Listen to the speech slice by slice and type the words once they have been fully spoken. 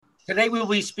Today we will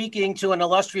be speaking to an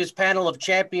illustrious panel of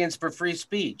champions for free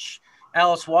speech.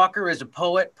 Alice Walker is a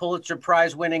poet, Pulitzer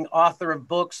Prize-winning author of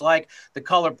books like The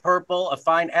Color Purple, a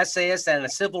fine essayist, and a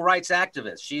civil rights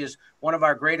activist. She is one of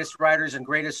our greatest writers and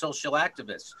greatest social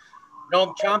activists.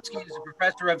 Noam Chomsky is a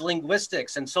professor of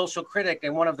linguistics and social critic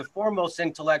and one of the foremost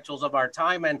intellectuals of our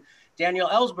time. And Daniel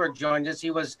Ellsberg joined us. He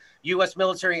was U.S.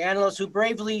 military analyst who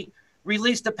bravely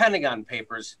released the Pentagon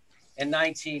Papers in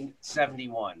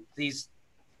 1971. These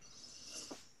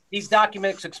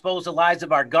documents expose the lies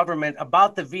of our government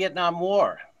about the Vietnam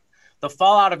War. The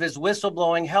fallout of his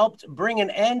whistleblowing helped bring an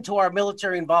end to our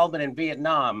military involvement in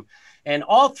Vietnam. And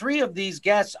all three of these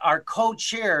guests are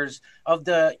co-chairs of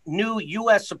the new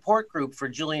U.S. support group for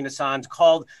Julian Assange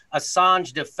called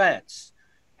Assange Defense.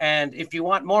 And if you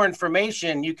want more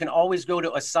information, you can always go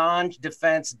to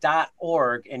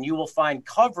assangedefense.org and you will find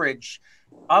coverage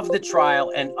of the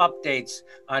trial and updates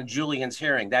on Julian's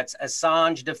hearing. That's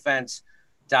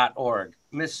assangedefense.org.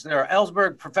 Mr.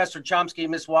 Ellsberg, Professor Chomsky,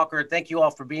 Ms. Walker, thank you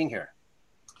all for being here.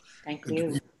 Thank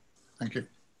you. Thank you.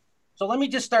 So let me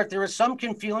just start. There is some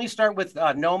confusion. Let me start with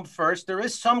Noam first. There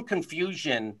is some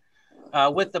confusion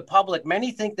with the public.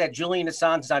 Many think that Julian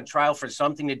Assange is on trial for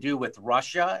something to do with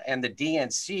Russia and the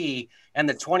DNC and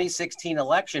the 2016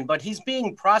 election, but he's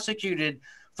being prosecuted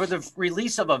for the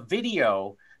release of a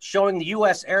video showing the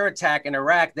U.S. air attack in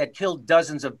Iraq that killed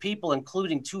dozens of people,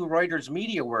 including 2 Reuters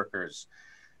media workers.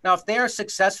 Now, if they are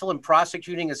successful in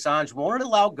prosecuting Assange, won't it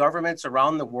allow governments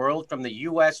around the world, from the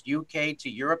US, UK to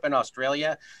Europe and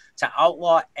Australia, to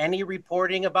outlaw any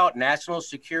reporting about national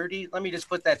security? Let me just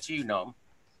put that to you, Noam.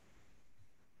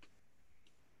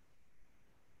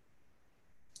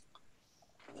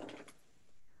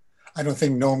 I don't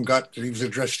think Noam got that. He was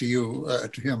addressed to you,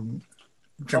 to him.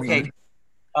 Jimmy. Okay.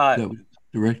 That was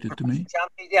directed to me?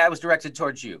 Yeah, it was directed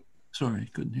towards you. Sorry,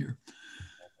 couldn't hear.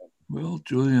 Well,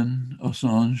 Julian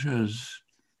Assange has,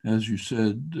 as you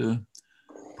said,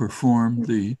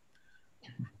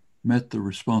 met the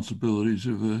responsibilities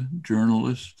of a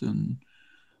journalist in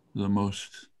the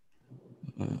most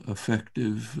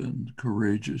effective and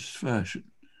courageous fashion.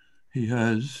 He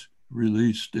has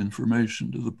released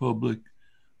information to the public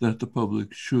that the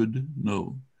public should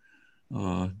know.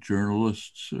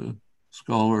 Journalists,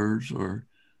 scholars are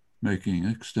making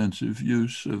extensive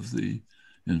use of the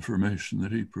information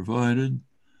that he provided,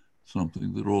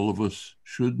 something that all of us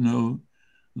should know.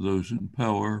 Those in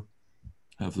power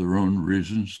have their own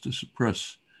reasons to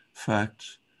suppress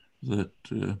facts that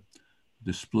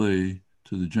display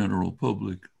to the general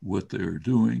public what they are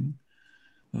doing.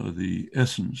 The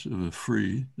essence of a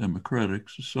free democratic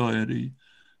society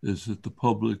is that the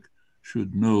public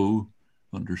should know,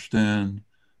 understand,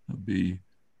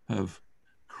 have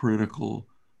critical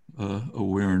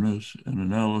awareness and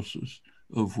analysis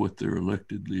of what their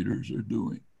elected leaders are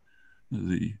doing.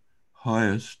 The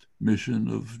highest mission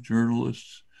of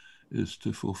journalists is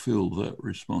to fulfill that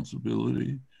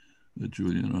responsibility.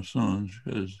 Julian Assange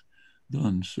has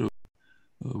done so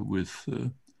with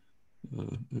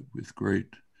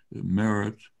great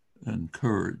merit and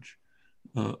courage.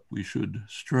 We should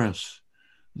stress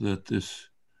that this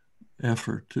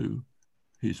effort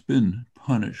he's been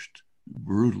punished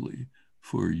brutally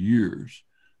for years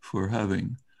for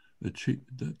having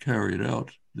carried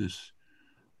out this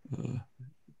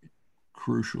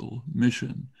crucial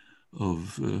mission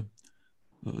of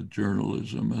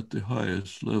journalism at the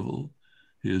highest level.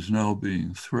 He is now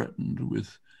being threatened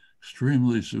with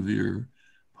extremely severe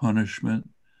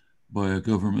punishment by a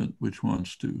government which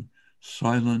wants to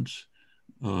silence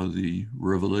the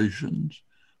revelations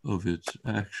of its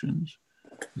actions.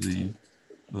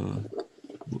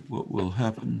 What will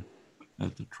happen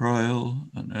at the trial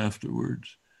and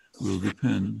afterwards will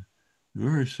depend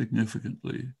very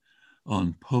significantly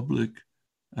on public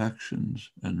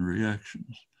actions and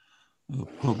reactions.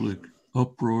 Public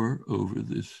uproar over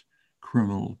this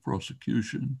criminal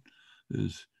prosecution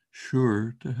is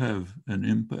sure to have an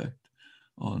impact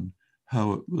on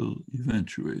how it will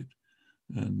eventuate.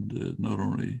 And not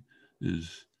only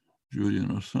is Julian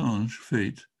Assange's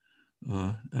fate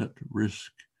at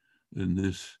risk in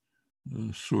this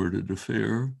sordid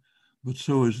affair, but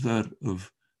so is that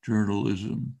of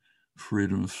journalism,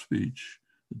 freedom of speech,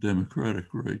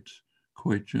 democratic rights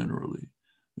quite generally.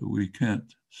 We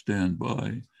can't stand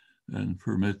by and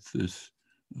permit this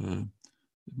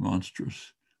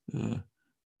monstrous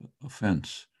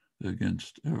offense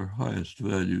against our highest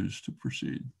values to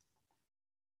proceed.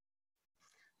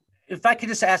 If I could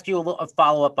just ask you a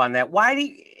follow-up on that,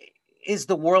 is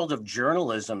the world of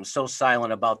journalism so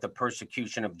silent about the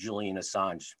persecution of Julian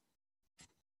Assange?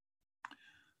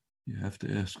 You have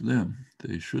to ask them.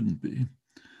 They shouldn't be.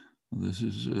 This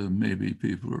is maybe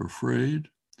people are afraid,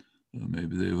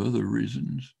 maybe they have other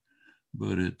reasons,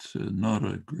 but it's not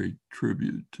a great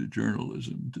tribute to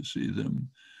journalism to see them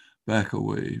back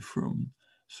away from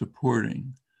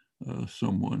supporting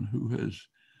someone who has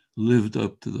lived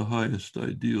up to the highest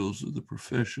ideals of the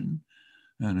profession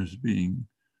and is being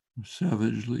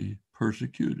savagely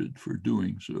persecuted for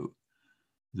doing so.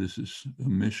 This is a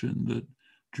mission that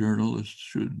journalists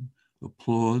should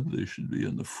applaud. They should be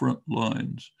on the front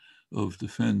lines of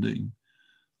defending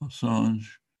Assange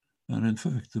and, in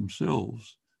fact,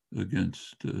 themselves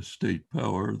against state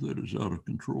power that is out of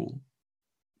control.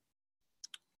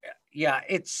 Yeah,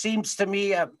 it seems to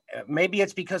me maybe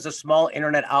it's because a small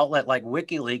internet outlet like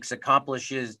WikiLeaks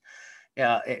accomplishes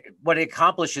what it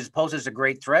accomplishes poses a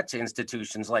great threat to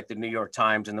institutions like the New York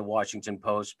Times and the Washington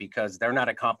Post, because they're not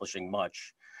accomplishing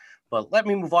much. But let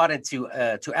me move on into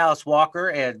to Alice Walker,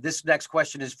 and this next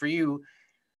question is for you.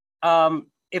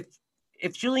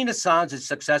 If Julian Assange is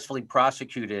successfully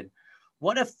prosecuted,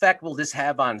 what effect will this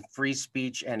have on free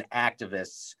speech and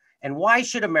activists? And why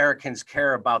should Americans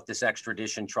care about this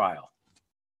extradition trial?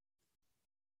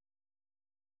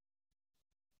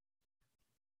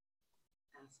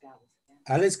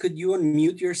 Alice, could you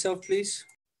unmute yourself, please?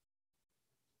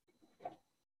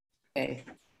 Okay.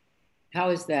 How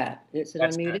is that? Is it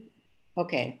That's unmuted? good.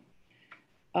 Okay.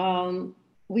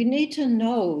 We need to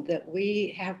know that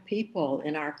we have people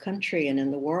in our country and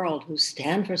in the world who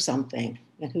stand for something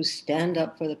and who stand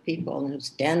up for the people and who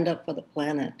stand up for the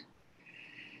planet.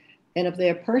 And if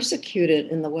they're persecuted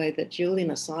in the way that Julian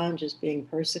Assange is being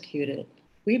persecuted,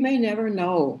 we may never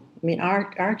know. I mean,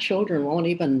 our children won't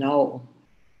even know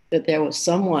that there was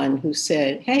someone who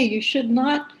said, hey, you should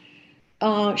not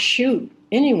shoot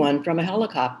anyone from a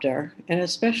helicopter, and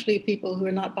especially people who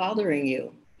are not bothering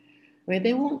you. I mean,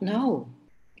 they won't know.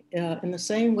 In the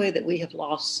same way that we have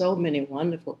lost so many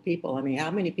wonderful people. I mean,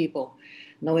 how many people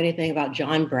know anything about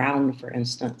John Brown, for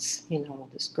instance, you know,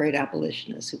 this great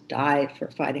abolitionist who died for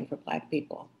fighting for Black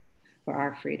people, for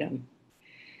our freedom.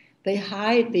 They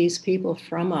hide these people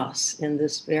from us in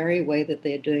this very way that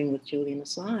they're doing with Julian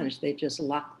Assange. They just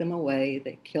lock them away,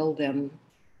 they kill them.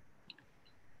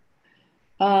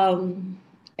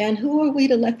 And who are we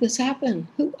to let this happen?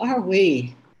 Who are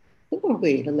we? Who are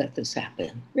we to let this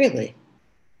happen, really?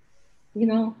 You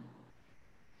know?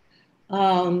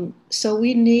 So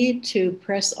we need to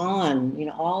press on, you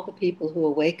know, all the people who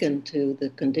awaken to the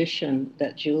condition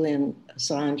that Julian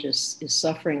Assange is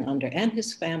suffering under, and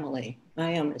his family.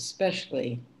 I am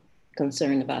especially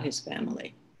concerned about his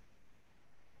family.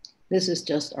 This is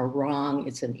just a wrong,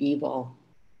 it's an evil.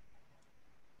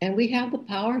 And we have the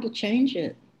power to change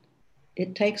it.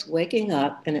 It takes waking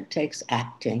up and it takes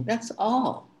acting, that's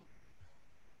all.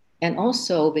 And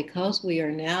also, because we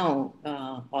are now,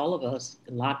 all of us,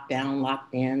 locked down,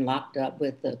 locked in, locked up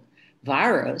with the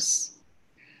virus,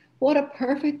 what a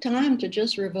perfect time to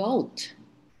just revolt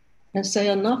and say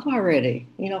enough already,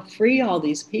 you know, free all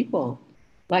these people.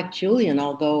 Like Julian,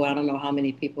 although I don't know how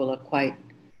many people are quite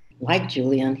like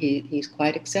Julian, he's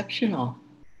quite exceptional.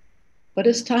 But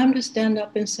it's time to stand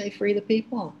up and say, free the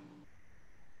people.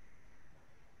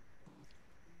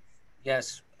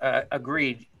 Yes,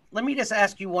 agreed. Let me just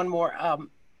ask you one more.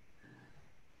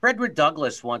 Frederick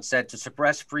Douglass once said, to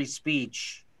suppress free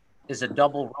speech is a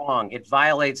double wrong. It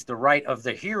violates the right of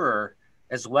the hearer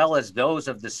as well as those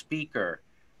of the speaker.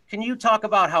 Can you talk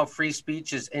about how free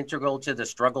speech is integral to the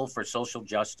struggle for social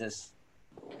justice?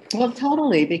 Well,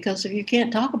 totally, because if you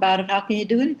can't talk about it, how can you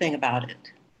do anything about it?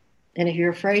 And if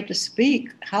you're afraid to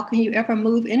speak, how can you ever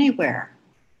move anywhere?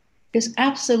 It's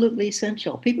absolutely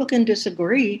essential. People can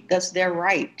disagree, that's their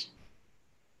right.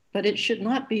 But it should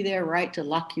not be their right to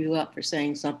lock you up for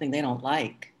saying something they don't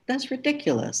like. That's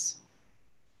ridiculous.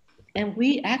 And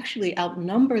we actually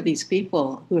outnumber these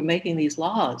people who are making these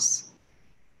laws.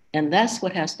 And that's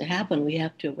what has to happen. We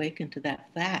have to awaken to that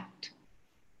fact.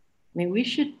 I mean, we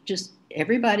should just,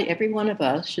 everybody, every one of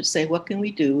us should say, what can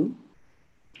we do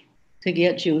to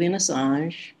get Julian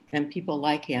Assange and people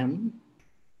like him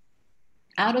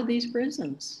out of these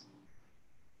prisons?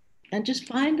 And just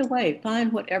find a way,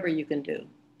 find whatever you can do.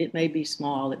 It may be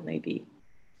small, it may be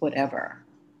whatever,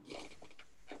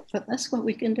 but that's what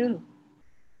we can do.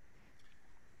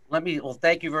 Well,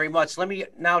 thank you very much. Let me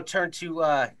now turn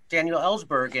to Daniel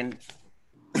Ellsberg. And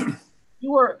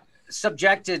you were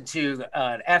subjected to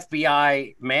an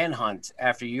FBI manhunt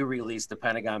after you released the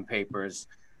Pentagon Papers.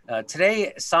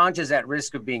 Today, Assange is at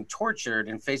risk of being tortured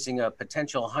and facing a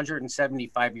potential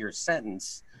 175-year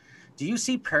sentence. Do you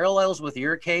see parallels with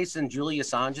your case and Julian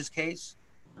Assange's case?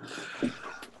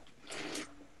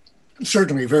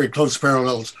 Certainly very close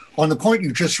parallels. On the point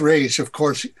you just raised, of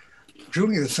course,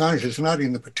 Julian Assange is not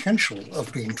in the potential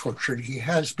of being tortured. He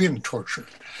has been tortured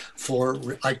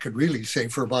for, I could really say,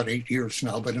 for about 8 years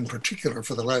now, but in particular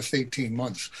for the last 18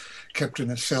 months, kept in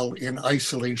a cell in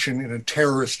isolation in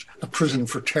a prison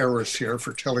for terrorists here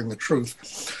for telling the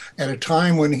truth, at a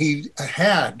time when he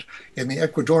had, in the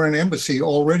Ecuadorian embassy,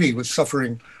 already was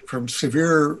suffering from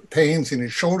severe pains in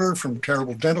his shoulder, from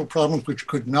terrible dental problems, which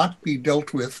could not be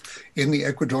dealt with in the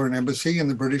Ecuadorian embassy, and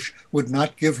the British would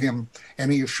not give him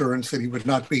any assurance that he would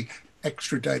not be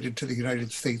extradited to the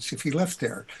United States if he left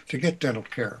there to get dental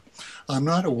care. I'm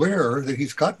not aware that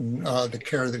he's gotten the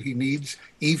care that he needs,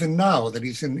 even now that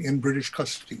he's in British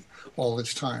custody all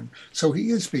this time. So he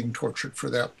is being tortured for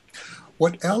that.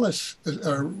 What Alice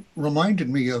reminded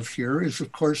me of here is,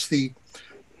 of course, the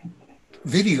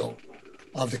video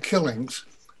of the killings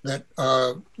that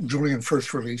Julian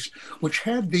first released, which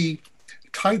had the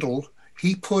title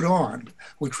he put on,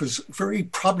 which was very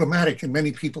problematic in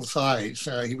many people's eyes.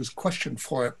 He was questioned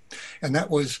for it, and that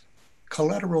was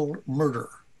Collateral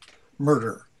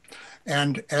Murder.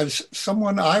 And as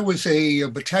someone, I was a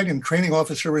battalion training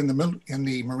officer in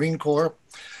the Marine Corps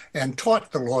and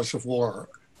taught the laws of war,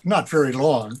 not very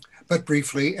long, but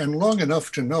briefly, and long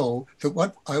enough to know that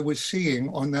what I was seeing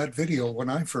on that video when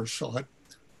I first saw it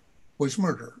was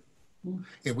murder.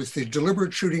 It was the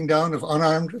deliberate shooting down of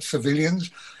unarmed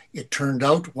civilians. It turned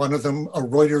out one of them, a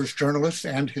Reuters journalist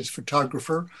and his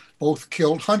photographer, both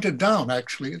killed, hunted down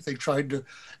actually, as they tried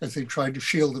to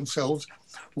shield themselves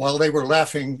while they were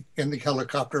laughing in the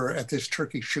helicopter at this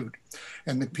turkey shoot.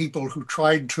 And the people who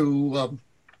tried to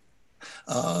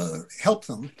help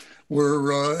them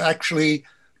were actually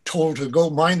told to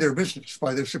go mind their business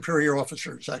by their superior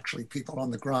officers, actually people on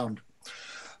the ground.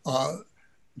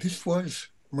 This was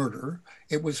murder.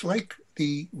 It was like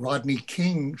the Rodney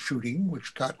King shooting,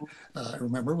 which got,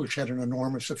 which had an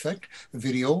enormous effect, the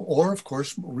video, or of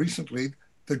course, recently,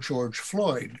 the George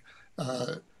Floyd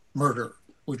murder,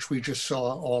 which we just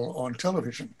saw all on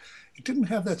television. It didn't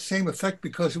have that same effect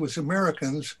because it was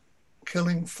Americans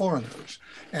killing foreigners.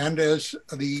 And as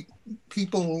the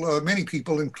people, many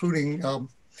people, including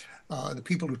the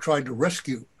people who tried to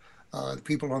rescue the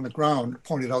people on the ground,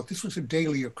 pointed out, this was a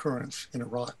daily occurrence in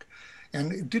Iraq.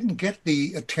 And it didn't get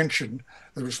the attention,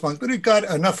 the response, but it got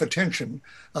enough attention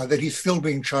that he's still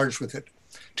being charged with it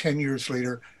 10 years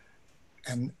later.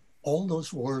 And all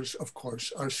those wars, of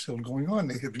course, are still going on.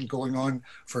 They have been going on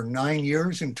for 9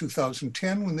 years in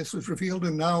 2010 when this was revealed,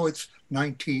 and now it's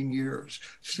 19 years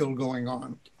still going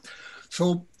on.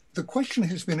 So the question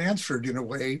has been answered in a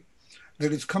way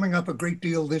that is coming up a great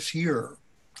deal this year.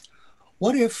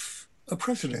 What if a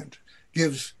president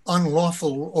gives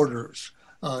unlawful orders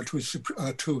to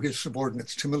his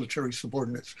subordinates, to military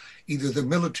subordinates, either the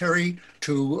military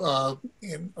to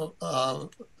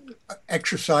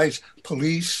exercise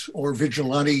police or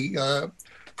vigilante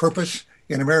purpose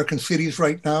in American cities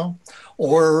right now,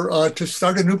 or to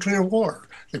start a nuclear war?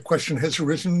 The question has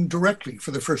arisen directly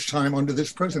for the first time under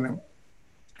this president.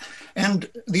 And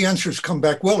the answers come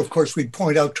back, well, of course, we'd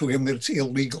point out to him that it's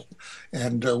illegal,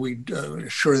 and we'd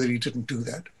assure that he didn't do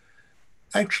that.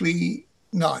 Actually,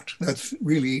 not. That's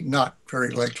really not very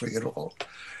likely at all.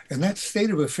 And that state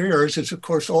of affairs is, of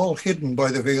course, all hidden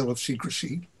by the veil of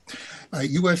secrecy.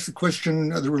 You asked the question,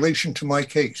 the relation to my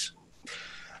case.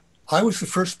 I was the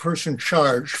first person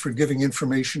charged for giving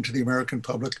information to the American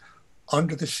public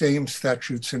under the same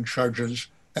statutes and charges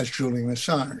as Julian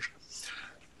Assange.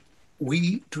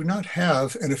 We do not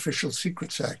have an Official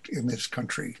Secrets Act in this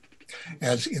country,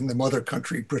 as in the mother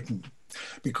country, Britain,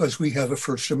 because we have a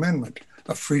First Amendment,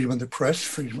 a freedom of the press,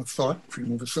 freedom of thought,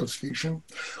 freedom of association,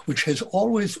 which has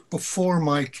always, before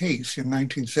my case in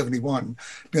 1971,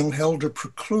 been held to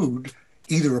preclude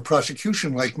either a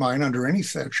prosecution like mine under any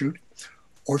statute,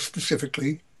 or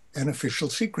specifically an Official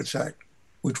Secrets Act,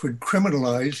 which would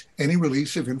criminalize any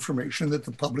release of information that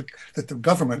the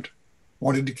government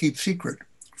wanted to keep secret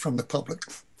from the public.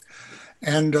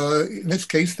 And in this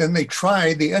case, then they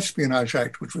tried the Espionage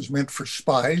Act, which was meant for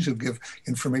spies who give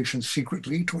information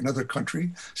secretly to another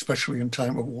country, especially in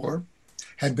time of war,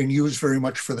 had been used very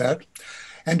much for that.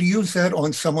 And to use that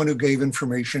on someone who gave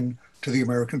information to the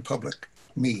American public,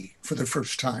 me, for the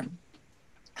first time.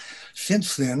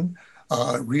 Since then,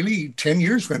 really 10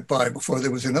 years went by before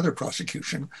there was another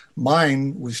prosecution.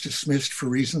 Mine was dismissed for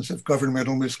reasons of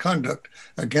governmental misconduct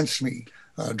against me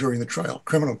during the trial,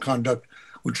 criminal conduct,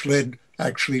 which led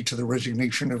actually to the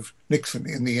resignation of Nixon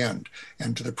in the end,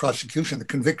 and to the prosecution, the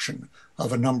conviction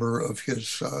of a number of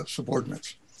his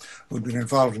subordinates who had been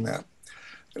involved in that.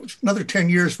 It was another 10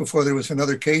 years before there was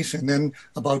another case, and then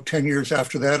about 10 years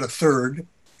after that, a third.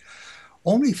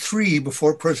 Only 3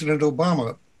 before President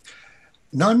Obama.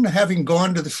 none having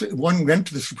gone to one went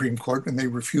to the Supreme Court and they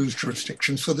refused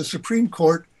jurisdiction. So the Supreme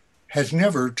Court has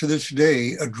never to this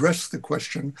day addressed the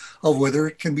question of whether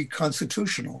it can be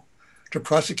constitutional to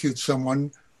prosecute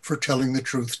someone for telling the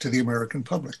truth to the American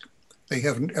public. They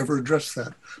haven't ever addressed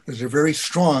that. There's a very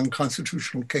strong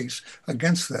constitutional case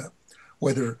against that.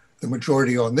 Whether the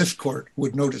majority on this court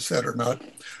would notice that or not,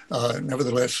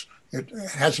 nevertheless, it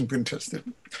hasn't been tested.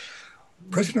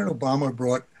 President Obama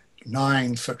brought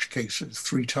 9 such cases,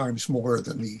 3 times more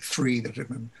than the 3 that had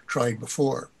been tried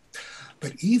before.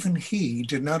 But even he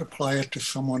did not apply it to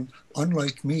someone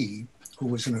unlike me, who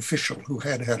was an official who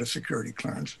had had a security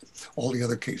clearance. All the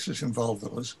other cases involved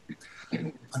those.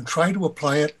 And try to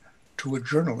apply it to a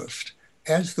journalist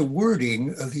as the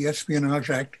wording of the Espionage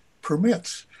Act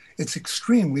permits. It's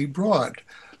extremely broad.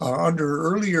 Under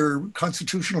earlier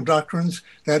constitutional doctrines,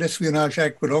 that Espionage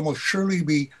Act would almost surely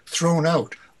be thrown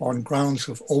out on grounds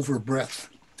of overbreadth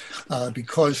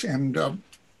because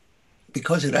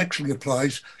it actually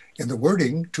applies in the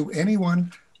wording to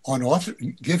anyone on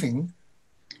giving,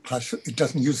 it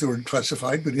doesn't use the word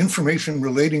classified, but information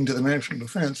relating to the national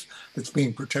defense that's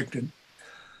being protected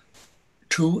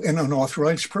to an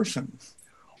unauthorized person,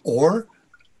 or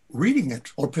reading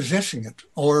it, or possessing it,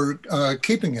 or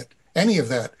keeping it, any of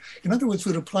that. In other words,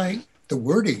 would apply, the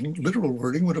wording, literal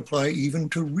wording, would apply even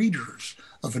to readers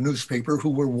of a newspaper who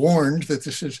were warned that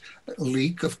this is a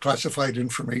leak of classified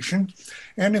information.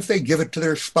 And if they give it to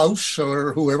their spouse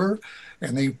or whoever,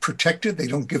 and they protect it, they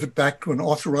don't give it back to an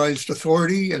authorized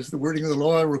authority, as the wording of the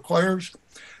law requires,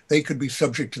 they could be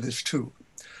subject to this too.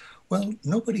 Well,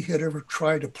 nobody had ever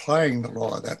tried applying the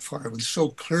law that far. It would so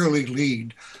clearly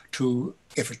lead to,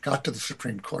 if it got to the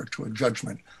Supreme Court, to a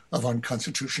judgment of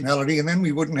unconstitutionality, and then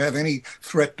we wouldn't have any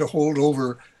threat to hold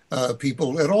over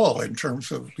people at all in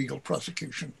terms of legal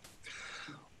prosecution.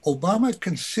 Obama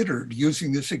considered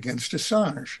using this against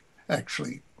Assange,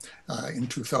 actually, in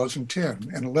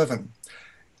 2010 and 11.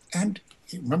 And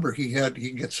remember, he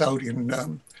gets out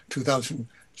in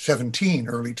 2017,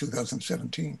 early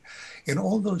 2017. In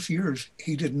all those years,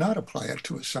 he did not apply it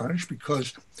to Assange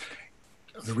because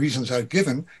of the reasons I've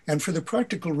given, and for the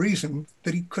practical reason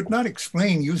that he could not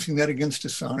explain using that against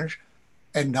Assange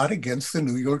and not against the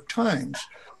New York Times.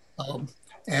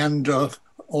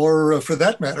 Or for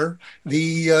that matter,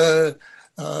 the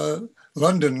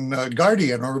London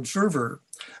Guardian or Observer,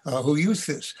 who used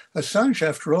this. Assange,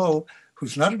 after all,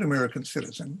 who's not an American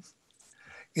citizen,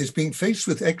 is being faced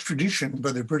with extradition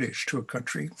by the British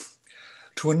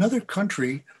to another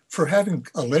country for having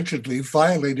allegedly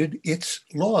violated its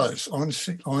laws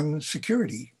on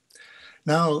security.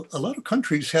 Now, a lot of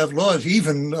countries have laws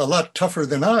even a lot tougher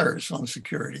than ours on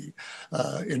security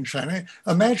in China.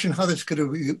 Imagine how this could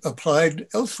have been applied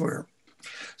elsewhere.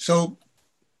 So,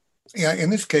 yeah,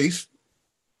 in this case,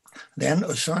 then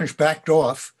Assange backed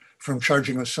off from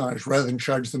charging Assange rather than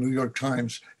charge the New York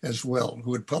Times as well,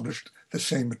 who had published the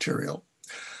same material.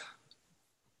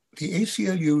 The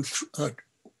ACLU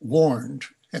warned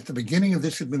at the beginning of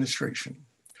this administration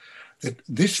that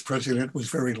this president was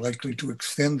very likely to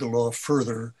extend the law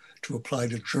further to apply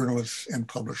to journalists and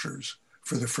publishers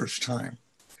for the first time.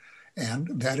 And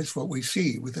that is what we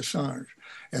see with Assange.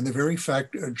 And the very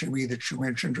fact, Jimmy, that you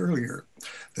mentioned earlier,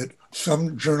 that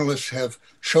some journalists have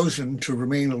chosen to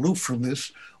remain aloof from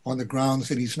this on the grounds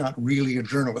that he's not really a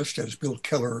journalist, as Bill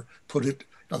Keller put it,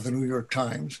 of the New York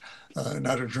Times,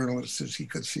 not a journalist as he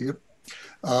could see it.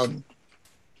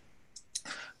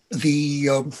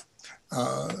 The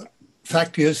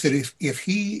fact is that if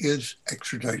he is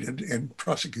extradited and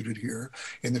prosecuted here,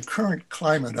 in the current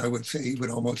climate, I would say he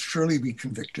would almost surely be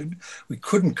convicted. We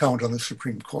couldn't count on the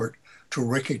Supreme Court to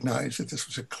recognize that this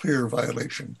was a clear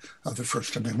violation of the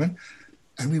First Amendment,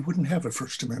 and we wouldn't have a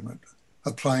First Amendment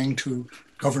applying to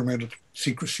governmental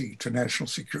secrecy, to national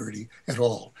security at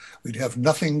all. We'd have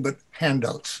nothing but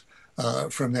handouts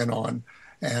from then on,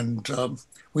 and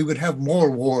we would have more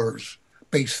wars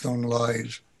based on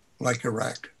lies like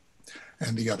Iraq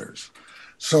and the others.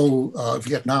 So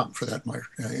Vietnam, for that matter,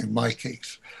 in my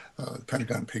case, the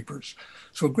Pentagon Papers.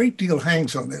 So a great deal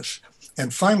hangs on this.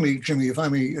 And finally, Jimmy, if I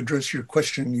may address your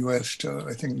question you asked,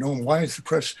 I think, Noam, why is the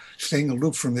press staying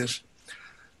aloof from this?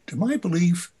 To my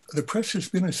belief, the press has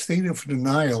been in a state of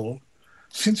denial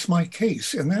since my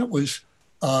case. And that was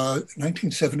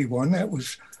 1971, that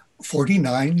was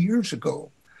 49 years ago.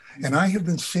 And I have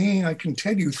been saying, I can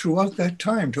tell you throughout that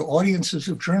time to audiences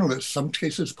of journalists, some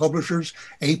cases publishers,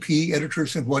 AP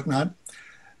editors and whatnot,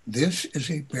 this is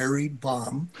a buried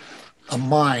bomb, a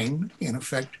mine, in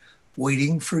effect,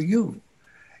 waiting for you.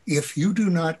 If you do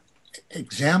not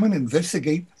examine,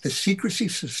 investigate the secrecy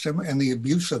system and the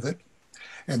abuse of it,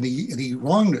 And the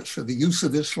wrongness of the use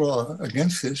of this law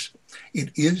against this,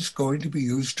 it is going to be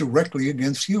used directly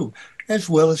against you, as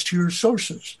well as to your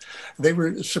sources. They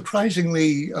were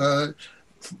surprisingly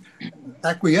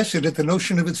acquiescent at the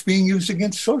notion of it's being used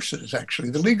against sources, actually.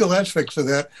 The legal aspects of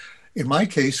that, in my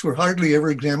case, were hardly ever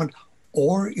examined,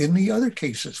 or in the other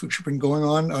cases which have been going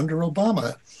on under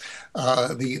Obama.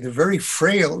 The very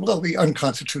frail, well, the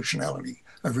unconstitutionality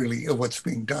of what's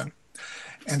being done.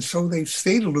 And so they've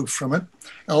stayed aloof from it.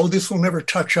 Oh, this will never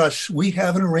touch us. We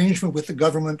have an arrangement with the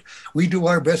government. We do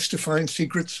our best to find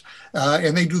secrets,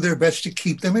 and they do their best to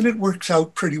keep them, and it works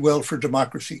out pretty well for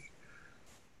democracy.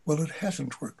 Well, it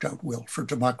hasn't worked out well for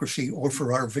democracy or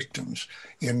for our victims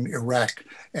in Iraq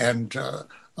and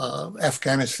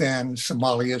Afghanistan,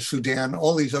 Somalia, Sudan,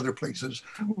 all these other places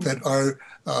that are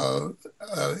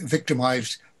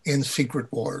victimized in secret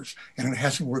wars, and it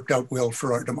hasn't worked out well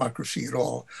for our democracy at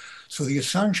all. So the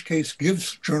Assange case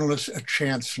gives journalists a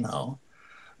chance now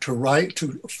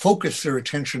to focus their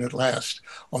attention at last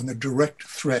on the direct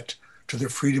threat to their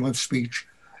freedom of speech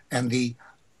and the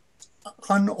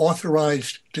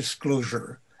unauthorized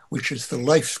disclosure, which is the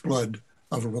life's blood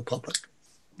of a republic.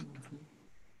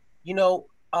 You know,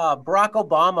 Barack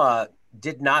Obama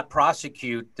did not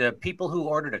prosecute the people who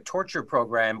ordered a torture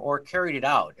program or carried it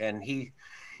out. And he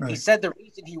said the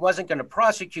reason he wasn't going to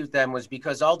prosecute them was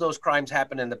because all those crimes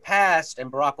happened in the past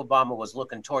and Barack Obama was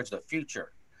looking towards the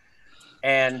future.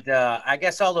 And I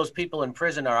guess all those people in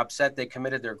prison are upset they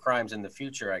committed their crimes in the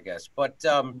future, I guess. But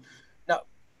now,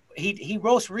 he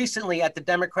wrote recently at the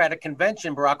Democratic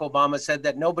Convention, Barack Obama said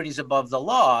that nobody's above the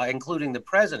law, including the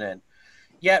president.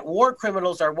 Yet war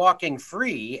criminals are walking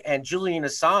free and Julian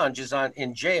Assange is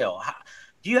in jail.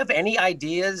 Do you have any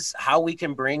ideas how we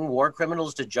can bring war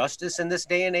criminals to justice in this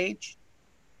day and age?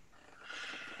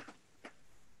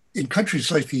 In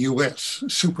countries like the US,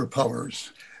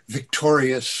 superpowers,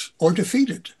 victorious or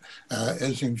defeated,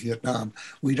 as in Vietnam,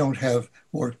 we don't have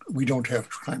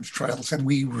crimes trials, and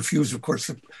we refuse, of course,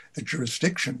 the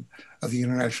jurisdiction of the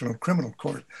International Criminal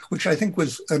Court, which I think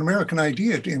was an American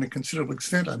idea in a considerable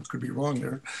extent. I could be wrong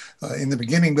there in the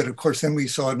beginning, but of course then we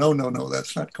saw, no,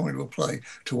 that's not going to apply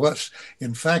to us.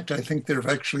 In fact, I think there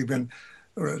have actually been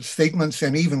statements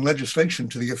and even legislation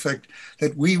to the effect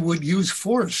that we would use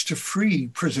force to free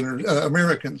prisoners,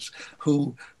 Americans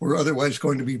who were otherwise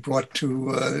going to be brought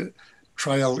to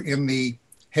trial in the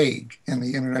Hague, in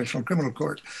the International Criminal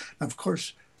Court. And of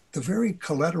course, the very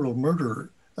collateral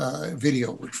murder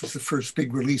video, which was the first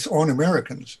big release on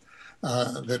Americans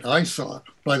that I saw.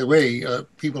 By the way,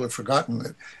 people have forgotten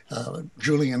that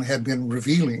Julian had been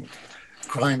revealing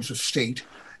crimes of state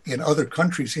in other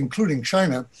countries, including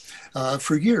China,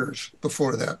 for years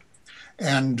before that.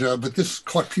 And but this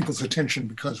caught people's attention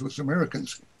because it was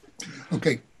Americans.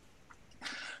 Okay.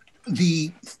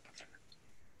 The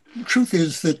truth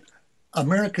is that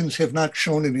Americans have not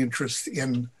shown an interest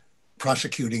in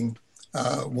prosecuting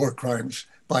war crimes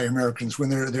by Americans when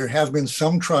there have been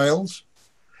some trials.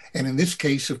 And in this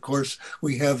case, of course,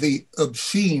 we have the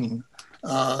obscene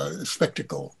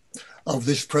spectacle of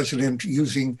this president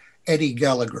using Eddie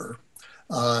Gallagher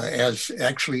as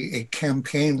actually a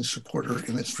campaign supporter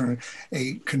in this,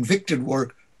 a convicted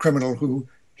war criminal who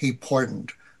he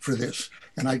pardoned for this.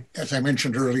 And as I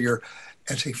mentioned earlier,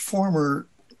 as a former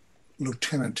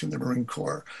lieutenant in the Marine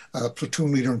Corps,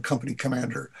 platoon leader and company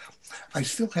commander, I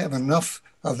still have enough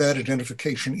of that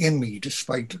identification in me,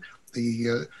 despite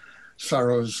the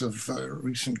sorrows of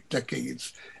recent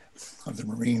decades of the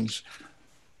Marines,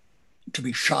 to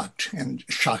be shocked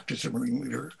as a Marine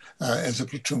leader, as a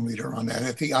platoon leader on that,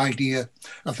 at the idea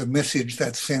of the message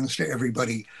that sends to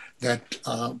everybody that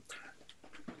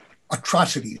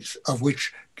atrocities of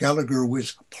which Gallagher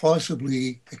was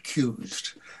plausibly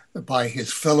accused by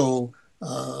his fellow,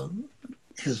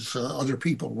 other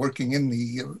people working in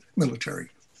the military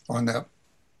on that,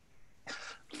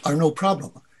 are no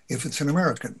problem if it's an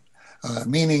American,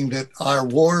 meaning that our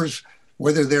wars,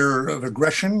 whether they're of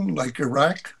aggression like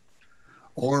Iraq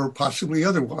or possibly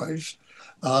otherwise,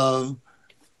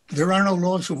 there are no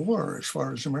laws of war as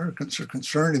far as Americans are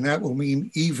concerned, and that will mean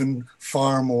even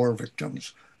far more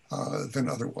victims than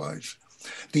otherwise.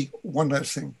 The one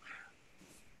last thing.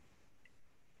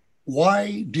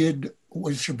 Why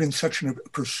was there been such a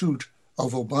pursuit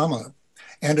of Obama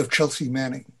and of Chelsea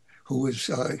Manning, who was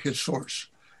his source,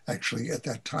 actually, at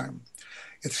that time?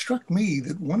 It struck me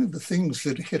that one of the things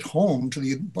that hit home to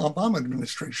the Obama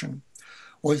administration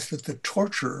was that the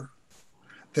torture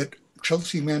that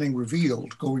Chelsea Manning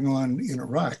revealed going on in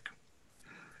Iraq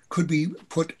could be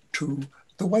put to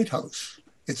the White House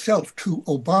itself, to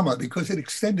Obama, because it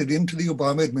extended into the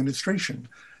Obama administration,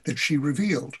 that she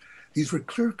revealed These were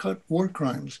clear-cut war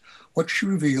crimes. What she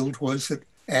revealed was that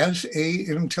as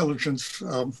an intelligence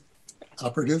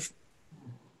operative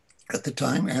at the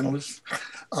time, analyst,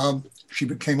 she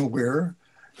became aware,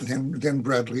 then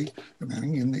Bradley, the man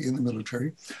in the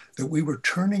military, that we were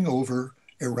turning over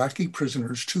Iraqi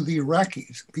prisoners to the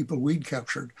Iraqis, people we'd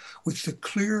captured, with the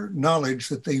clear knowledge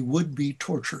that they would be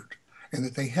tortured and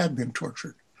that they had been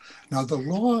tortured. Now, the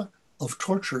law of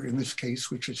torture in this case,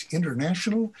 which is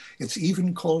international, it's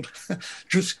even called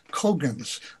just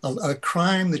Kogan's, a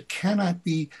crime that cannot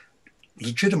be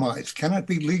legitimized, cannot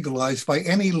be legalized by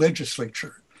any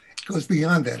legislature. It goes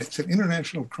beyond that. It's an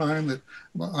international crime that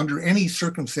under any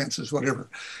circumstances, whatever.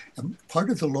 And part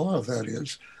of the law of that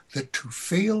is that to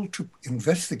fail to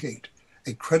investigate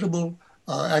a credible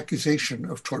accusation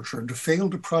of torture and to fail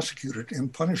to prosecute it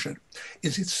and punish it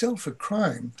is itself a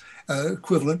crime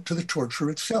equivalent to the torture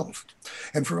itself.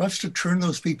 And for us to turn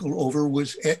those people over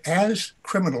was as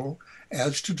criminal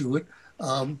as to do it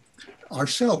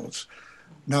ourselves.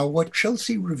 Now, what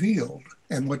Chelsea revealed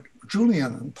and what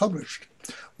Julian published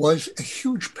was a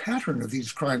huge pattern of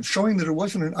these crimes, showing that it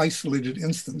wasn't an isolated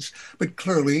instance, but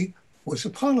clearly was a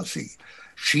policy.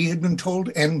 She had been told,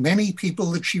 and many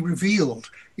people that she revealed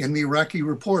in the Iraqi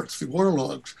reports, the war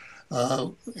logs,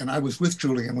 and I was with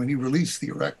Julian when he released the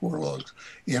Iraq war logs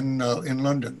in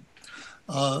London,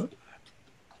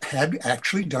 had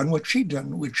actually done what she'd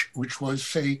done, which was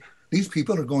say, these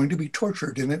people are going to be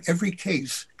tortured. And in every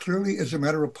case, clearly as a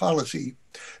matter of policy,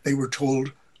 they were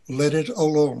told, let it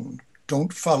alone.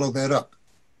 Don't follow that up.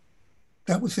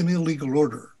 That was an illegal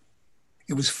order.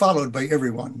 It was followed by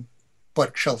everyone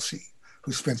but Chelsea,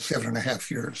 who spent 7.5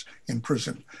 years in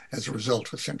prison as a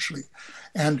result, essentially.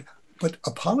 But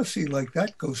a policy like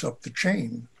that goes up the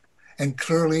chain and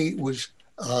clearly was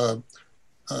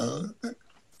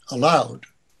allowed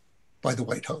by the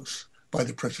White House, by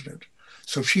the president.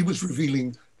 So she was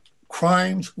revealing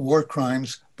crimes, war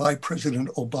crimes by President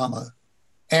Obama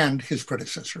and his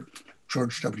predecessor,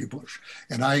 George W. Bush.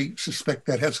 And I suspect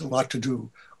that has a lot to do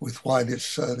with why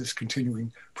this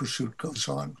continuing pursuit goes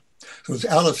on. So as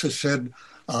Alice has said,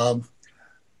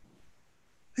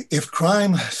 if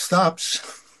crime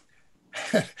stops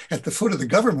at the foot of the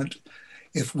government,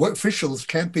 if officials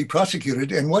can't be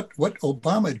prosecuted, and what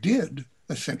Obama did,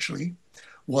 essentially,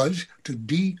 was to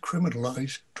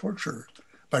decriminalize torture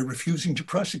by refusing to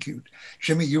prosecute.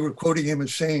 Jimmy, you were quoting him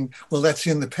as saying, well, that's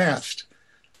in the past.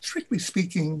 Strictly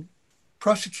speaking,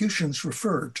 prosecutions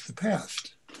refer to the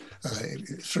past,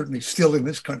 certainly still in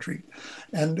this country.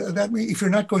 And that means if you're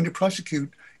not going to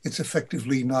prosecute, it's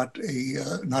effectively not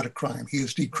a crime. He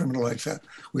has decriminalized that,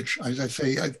 which, as I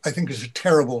say, I think is a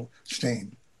terrible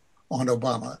stain on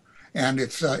Obama. And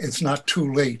it's not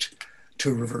too late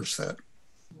to reverse that.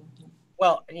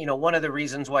 Well, one of the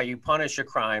reasons why you punish a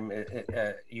crime,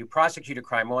 you prosecute a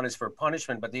crime, one is for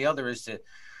punishment, but the other is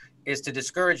to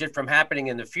discourage it from happening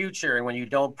in the future. And when you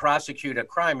don't prosecute a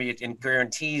crime, it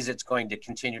guarantees it's going to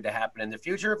continue to happen in the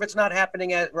future if it's not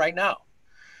happening right now.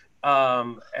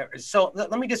 So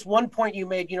let me just, one point you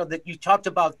made, that you talked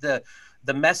about the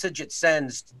message it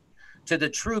sends to the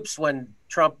troops when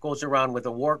Trump goes around with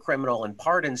a war criminal and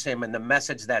pardons him, and the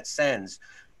message that sends.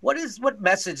 What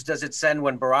message does it send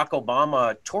when Barack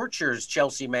Obama tortures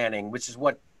Chelsea Manning, which is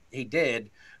what he did,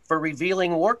 for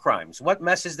revealing war crimes? What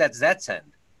message does that send?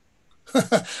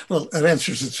 Well, it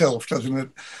answers itself, doesn't it?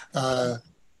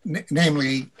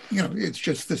 Namely, it's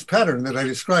just this pattern that I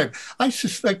described. I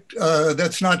suspect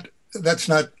that's not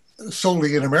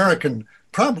solely an American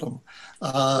problem.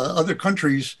 Other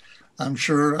countries, I'm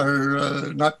sure,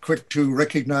 are not quick to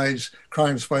recognize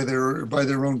crimes by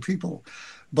their own people.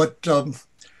 But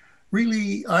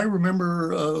really, I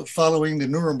remember following the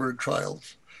Nuremberg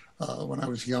trials when I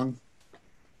was young,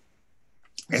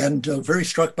 and very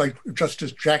struck by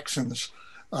Justice Jackson's,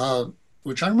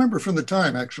 which I remember from the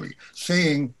time actually,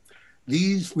 saying,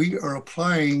 we are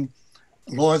applying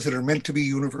laws that are meant to be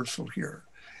universal here.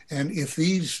 And if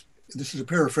this is a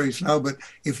paraphrase now, but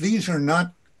if these are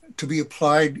not to be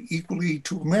applied equally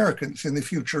to Americans in the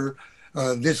future,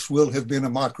 this will have been a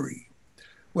mockery.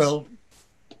 Well,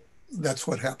 that's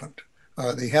what happened.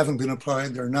 They haven't been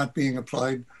applied, they're not being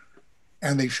applied,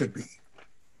 and they should be.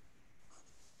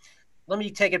 Let me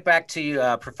take it back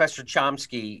to Professor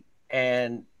Chomsky.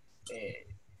 And,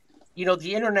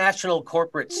 the international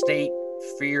corporate state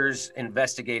fears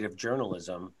investigative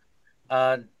journalism.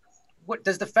 What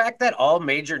does the fact that all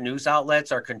major news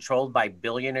outlets are controlled by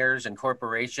billionaires and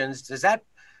corporations, does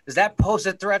that pose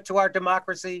a threat to our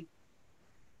democracy?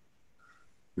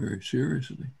 Very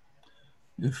seriously.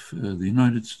 If the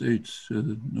United States,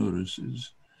 notice,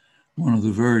 is one of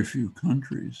the very few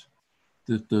countries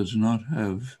that does not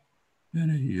have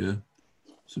any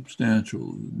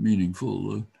substantial,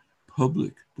 meaningful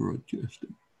public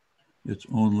broadcasting. It's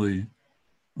only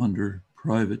under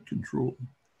private control.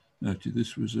 Actually,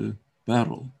 this was a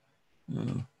battle.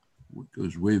 It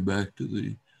goes way back to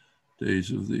the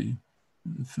days of the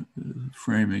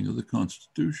framing of the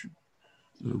Constitution.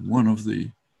 One of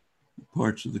the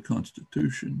parts of the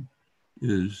Constitution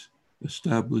is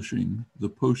establishing the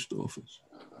post office.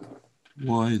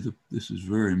 Why this is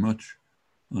very much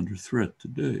under threat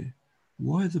today.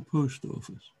 Why the post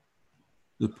office?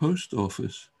 The post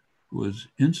office was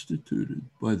instituted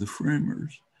by the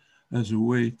framers as a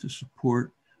way to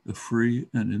support a free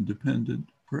and independent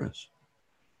press.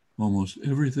 Almost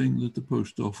everything that the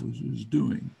post office was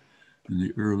doing in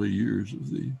the early years of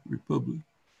the Republic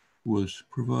was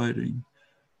providing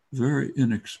very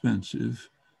inexpensive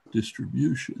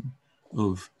distribution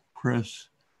of press,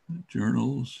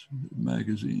 journals,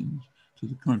 magazines to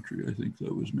the country. I think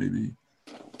that was maybe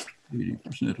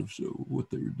 80% or so of what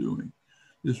they were doing.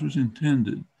 This was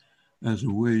intended as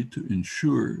a way to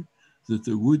ensure that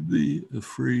there would be a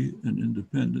free and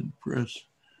independent press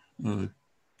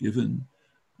given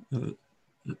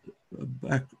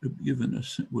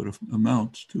what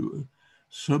amounts to a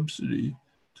subsidy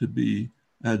to be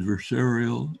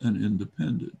adversarial and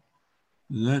independent.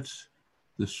 That's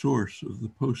the source of the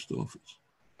post office.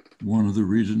 One of the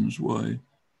reasons why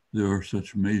there are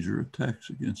such major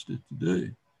attacks against it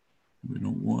today. We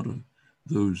don't want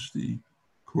the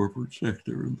corporate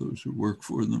sector and those who work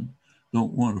for them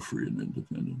don't want a free and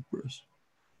independent press.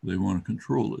 They want to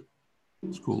control it.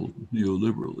 It's called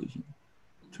neoliberalism.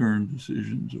 Turn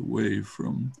decisions away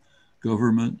from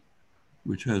government,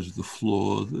 which has the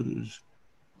flaw that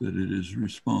it is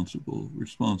responsive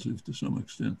to some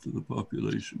extent to the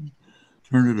population.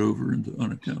 Turn it over into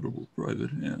unaccountable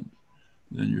private hands,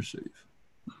 then you're safe.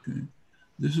 Okay,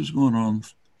 this has gone on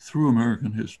through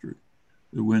American history.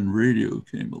 When radio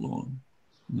came along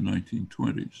in the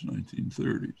 1920s,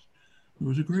 1930s, there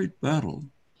was a great battle,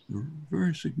 a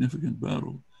very significant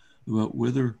battle about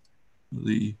whether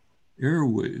the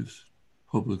airwaves,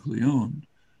 publicly owned,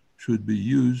 should be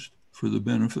used for the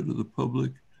benefit of the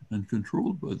public and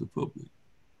controlled by the public.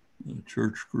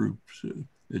 Church groups,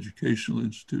 educational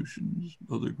institutions,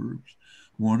 other groups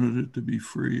wanted it to be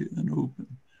free and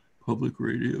open. Public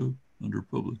radio under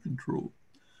public control.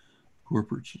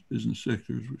 Corporate business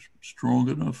sectors were strong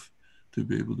enough to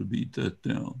be able to beat that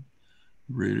down.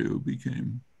 Radio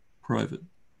became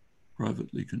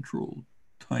privately controlled,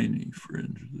 tiny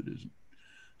fringe that isn't.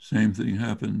 Same thing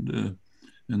happened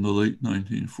in the late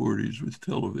 1940s with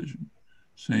television.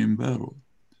 Same battle.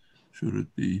 Should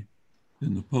it be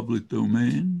in the public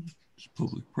domain? It's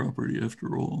public property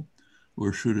after all.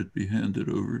 Or should it be handed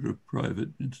over to private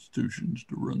institutions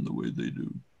to run the way they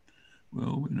do?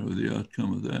 Well, we know the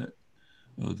outcome of that.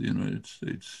 The United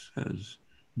States has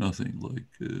nothing like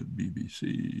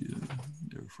BBC,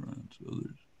 Air France,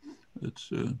 others.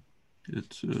 It's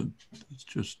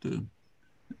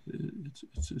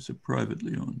a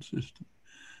privately owned system.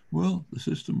 Well, the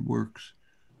system works.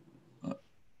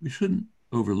 We shouldn't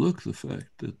overlook the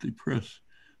fact that the press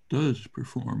does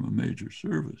perform a major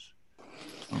service.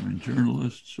 I mean,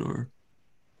 journalists are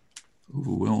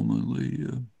overwhelmingly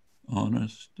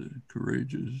honest,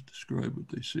 courageous, describe what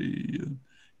they see.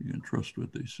 You can trust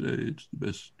what they say. It's the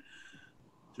best.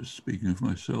 Just speaking of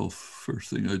myself, first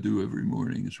thing I do every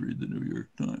morning is read the New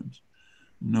York Times,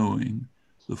 knowing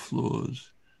the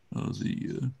flaws,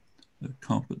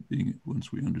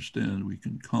 once we understand, we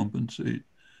can compensate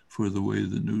for the way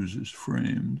the news is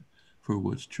framed, for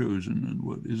what's chosen and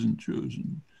what isn't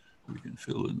chosen. We can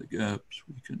fill in the gaps.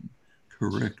 We can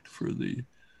correct for the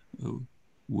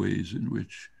ways in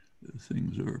which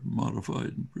things are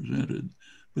modified and presented.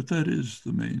 But that is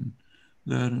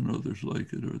that and others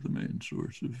like it are the main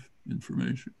source of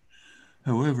information.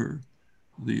 However,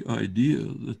 the idea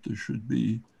that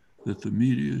the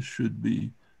media should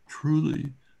be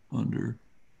truly under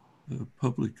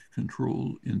public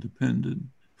control, independent,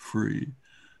 free,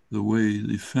 the way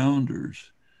the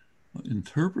founders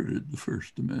interpreted the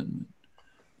First Amendment,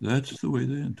 that's the way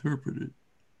they interpreted it.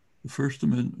 The First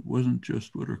Amendment wasn't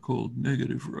just what are called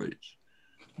negative rights.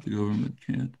 The government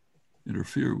can't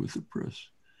interfere with the press.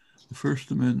 The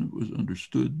First Amendment was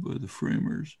understood by the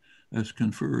framers as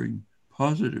conferring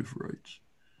positive rights.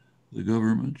 The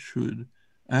government should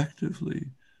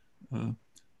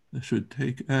should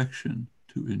take action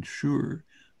to ensure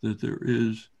that there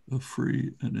is a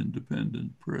free and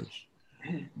independent press.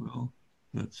 Well,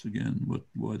 that's again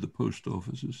why the post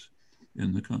office is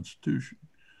in the Constitution.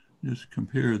 Just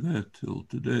compare that till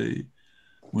today,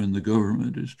 when the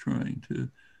government is trying to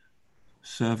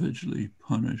savagely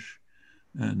punish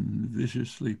and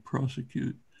viciously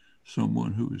prosecute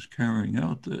someone who is carrying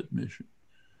out that mission.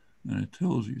 And it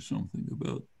tells you something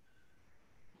about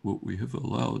what we have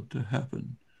allowed to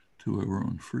happen to our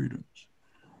own freedoms.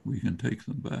 We can take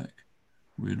them back.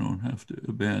 We don't have to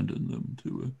abandon them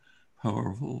to a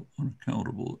powerful,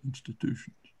 unaccountable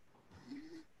institutions.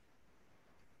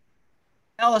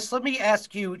 Alice, let me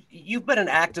ask you, you've been an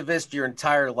activist your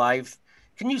entire life.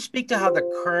 Can you speak to how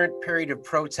the current period of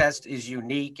protest is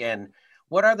unique, and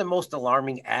what are the most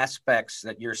alarming aspects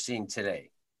that you're seeing today?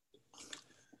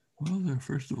 Well, there,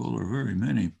 first of all, are very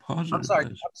many positive I'm sorry,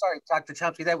 Dr.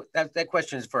 Chomsky, that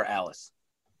question is for Alice.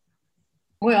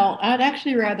 Well, I'd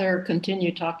actually rather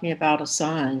continue talking about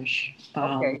Assange,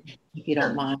 Okay. if you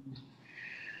don't mind,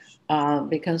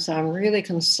 because I'm really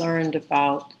concerned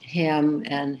about him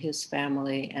and his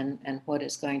family and what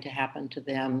is going to happen to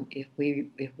them if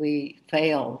we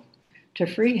fail to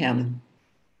free him.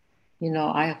 You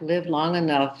know, I have lived long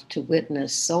enough to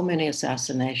witness so many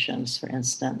assassinations, for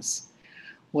instance,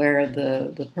 where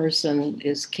the person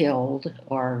is killed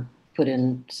or put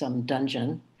in some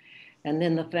dungeon, and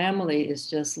then the family is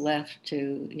just left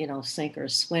to, you know, sink or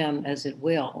swim as it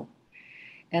will.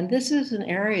 And this is an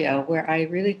area where I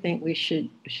really think we should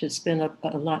spend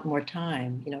a lot more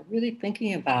time, you know, really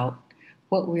thinking about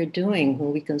what we're doing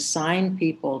when we consign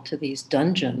people to these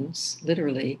dungeons,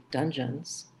 literally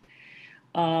dungeons,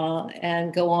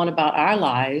 and go on about our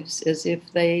lives as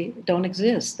if they don't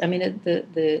exist. I mean,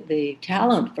 the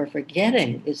talent for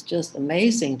forgetting is just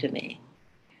amazing to me.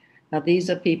 Now, these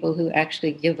are people who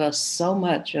actually give us so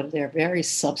much of their very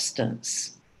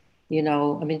substance. You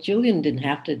know, I mean, Julian didn't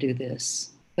have to do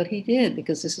this, but he did,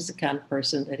 because this is the kind of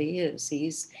person that he is.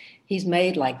 He's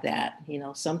made like that. You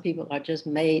know, some people are just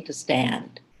made to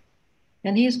stand.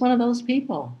 And he's one of those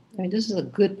people. I mean, this is a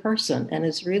good person, and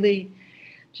it's really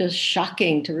just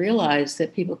shocking to realize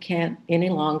that people can't any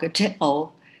longer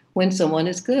tell when someone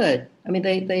is good. I mean,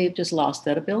 they've just lost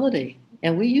that ability.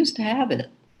 And we used to have it.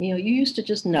 You know, you used to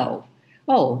just know,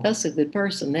 oh, that's a good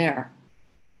person there.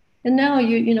 And now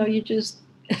you just,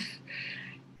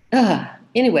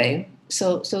 anyway,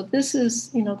 so this is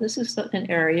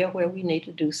an area where we need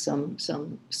to do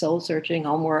some soul searching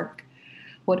homework,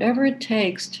 whatever it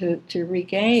takes to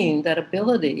regain that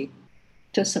ability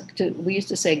to, we used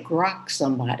to say, grok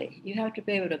somebody. You have to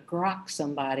be able to grok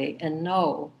somebody and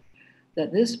know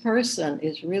that this person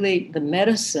is really the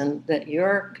medicine that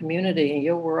your community and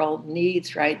your world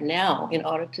needs right now in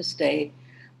order to stay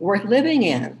worth living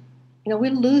in. You know,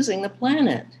 we're losing the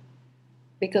planet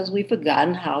because we've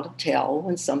forgotten how to tell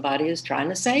when somebody is trying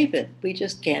to save it. We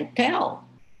just can't tell.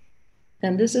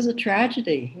 And this is a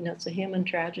tragedy. You know, it's a human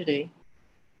tragedy.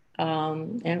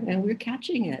 And we're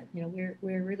catching it. You know,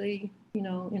 we're really, you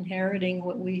know, inheriting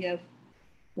what we have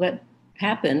let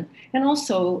happen. And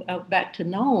also back to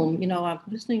Noam, you know, I'm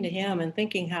listening to him and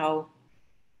thinking how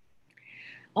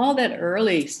all that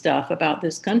early stuff about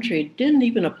this country didn't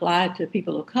even apply to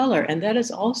people of color. And that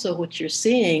is also what you're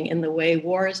seeing in the way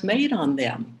war is made on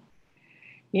them.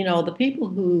 You know, the people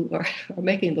who are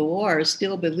making the war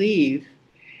still believe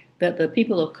that the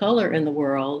people of color in the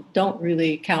world don't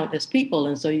really count as people,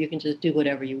 and so you can just do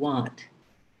whatever you want.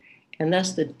 And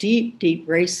that's the deep, deep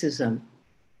racism,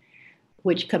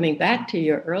 which, coming back to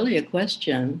your earlier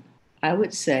question, I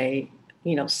would say,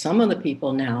 you know, some of the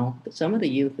people now, some of the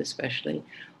youth especially,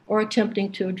 are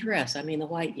attempting to address, I mean, the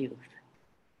white youth.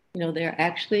 You know, they're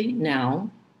actually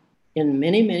now in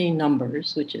many, many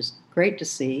numbers, which is great to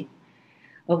see,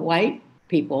 of white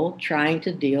people trying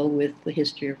to deal with the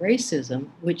history of racism,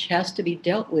 which has to be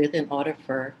dealt with in order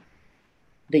for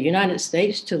the United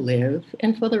States to live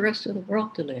and for the rest of the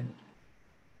world to live.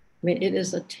 I mean, it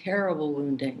is a terrible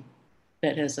wounding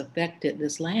that has affected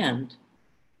this land.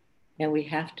 And we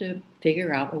have to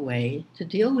figure out a way to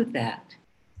deal with that.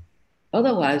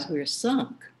 Otherwise, we're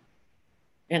sunk.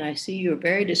 And I see you're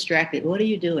very distracted. What are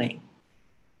you doing?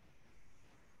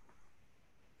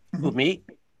 Who, me?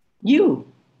 You.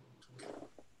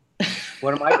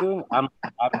 What am I doing? I'm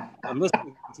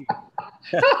listening to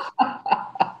you.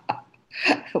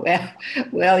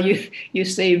 well, you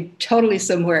seem totally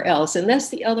somewhere else. And that's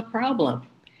the other problem.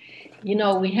 You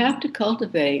know, we have to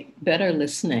cultivate better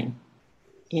listening,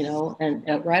 you know, and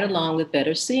right along with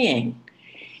better seeing.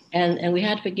 And we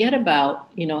had to forget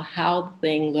about, you know, how the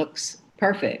thing looks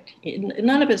perfect.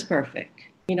 None of it's perfect.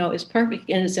 You know, it's perfect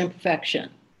in its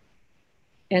imperfection.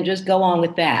 And just go on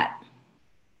with that.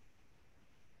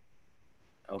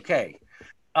 Okay.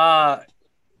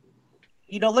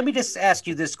 You know, let me just ask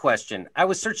you this question. I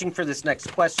was searching for this next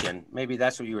question. Maybe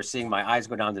that's what you were seeing. My eyes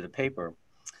go down to the paper.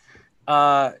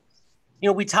 You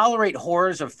know, we tolerate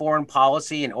horrors of foreign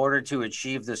policy in order to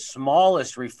achieve the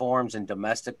smallest reforms in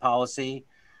domestic policy.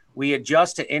 We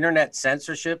adjust to internet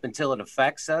censorship until it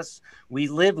affects us. We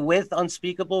live with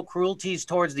unspeakable cruelties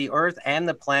towards the earth and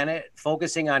the planet,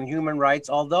 focusing on human rights,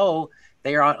 although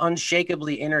they are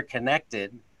unshakably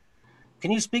interconnected.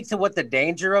 Can you speak to what the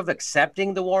danger of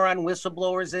accepting the war on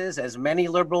whistleblowers is, as many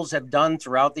liberals have done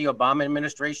throughout the Obama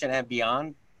administration and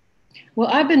beyond? Well,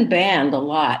 I've been banned a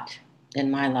lot in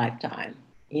my lifetime.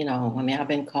 You know, I mean, I've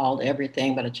been called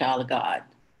everything but a child of God.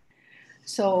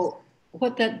 So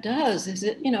what that does is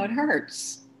it, you know, it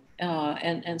hurts.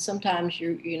 And sometimes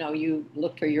you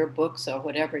look for your books or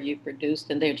whatever you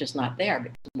produced and they're just not there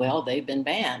because, well, they've been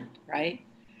banned, right?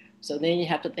 So then you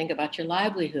have to think about your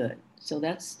livelihood. So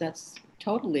that's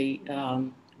totally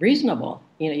reasonable.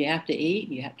 You know, you have to eat,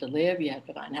 you have to live, you have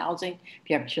to find housing. If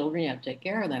you have children, you have to take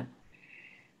care of them.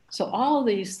 So all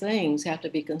these things have to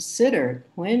be considered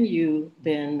when you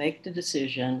then make the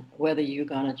decision whether you're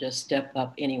going to just step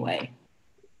up anyway.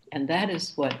 And that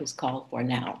is what is called for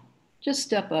now. Just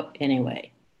step up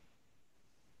anyway.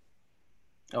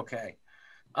 Okay.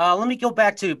 Let me go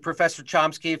back to Professor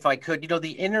Chomsky, if I could. You know,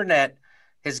 the internet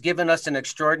has given us an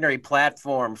extraordinary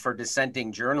platform for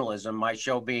dissenting journalism, my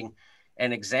show being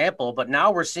an example. But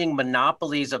now we're seeing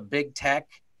monopolies of big tech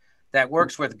that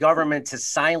works with government to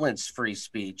silence free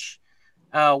speech.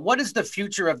 What is the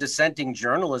future of dissenting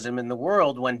journalism in the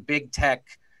world when big tech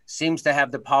seems to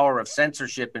have the power of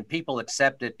censorship and people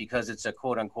accept it because it's a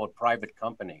quote unquote private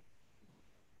company?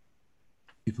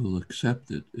 People accept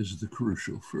it is the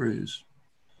crucial phrase.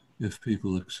 If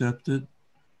people accept it,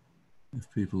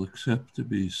 if people accept to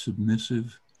be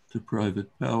submissive to private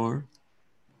power,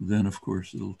 then of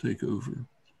course it'll take over.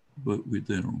 But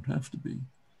they don't have to be.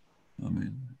 I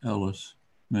mean, Alice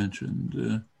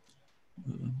mentioned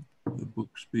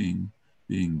books being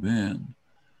banned,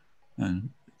 and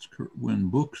when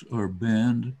books are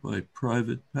banned by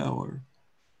private power,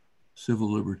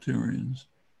 civil libertarians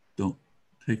don't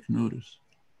take notice.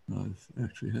 I've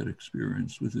actually had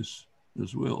experience with this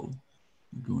as well,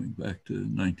 going back to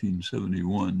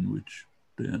 1971, which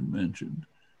Dan mentioned.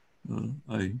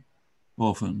 I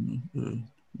often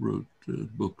wrote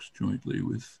books jointly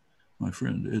with my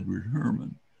friend Edward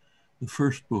Herman. The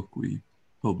first book we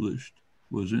published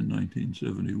was in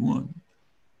 1971.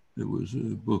 It was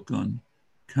a book on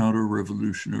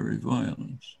counter-revolutionary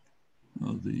violence,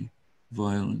 the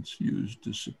violence used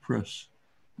to suppress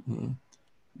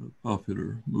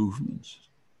popular movements.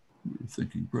 We were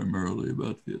thinking primarily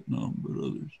about Vietnam, but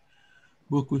others.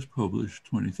 Book was published,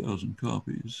 20,000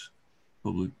 copies,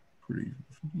 public, pretty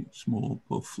small,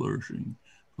 flourishing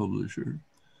publisher.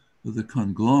 The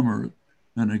conglomerate,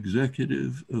 an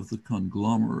executive of the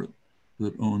conglomerate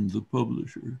that owned the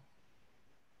publisher,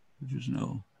 which is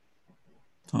now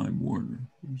Time Warner,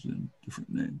 it was in a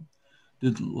different name,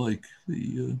 didn't like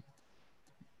the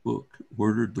book,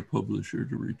 ordered the publisher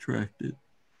to retract it.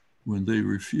 When they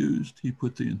refused, he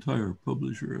put the entire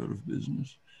publisher out of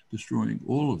business, destroying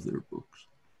all of their books.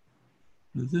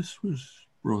 Now, this was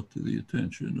brought to the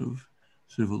attention of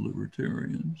civil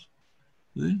libertarians.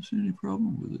 They didn't see any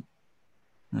problem with it.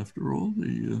 After all,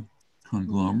 the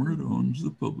conglomerate owns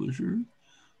the publisher.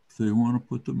 If they want to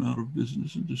put them out of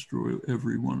business and destroy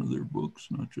every one of their books,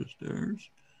 not just ours,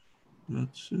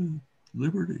 that's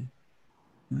liberty.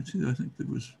 I think there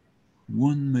was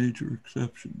one major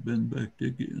exception. Ben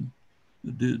Bakdigian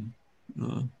did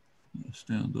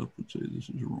stand up and say this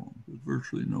is wrong, but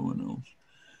virtually no one else.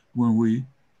 When we,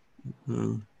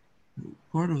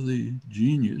 part of the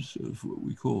genius of what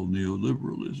we call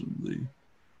neoliberalism,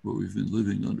 what we've been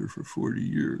living under for 40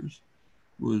 years,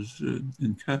 was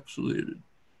encapsulated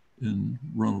in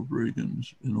Ronald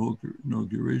Reagan's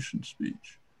inauguration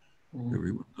speech.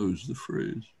 Everyone knows the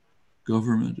phrase,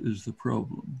 government is the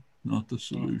problem, not the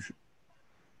solution.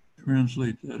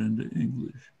 Translate that into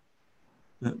English.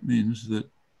 That means that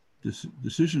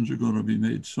decisions are going to be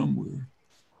made somewhere,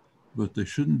 but they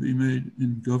shouldn't be made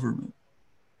in government,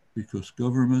 because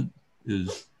government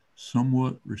is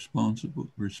somewhat responsive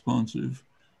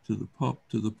to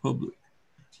the public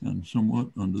and somewhat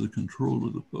under the control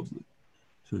of the public.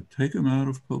 So take them out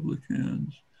of public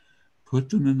hands, put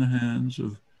them in the hands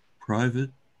of private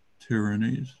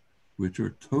tyrannies, which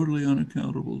are totally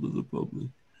unaccountable to the public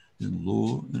in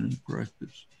law and in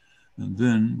practice. And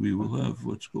then we will have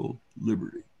what's called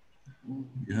liberty.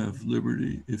 You have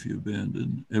liberty if you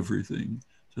abandon everything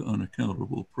to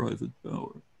unaccountable private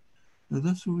power. Now,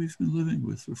 that's what we've been living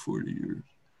with for 40 years.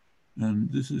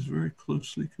 And this is very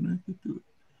closely connected to it.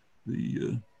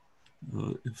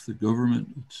 If the government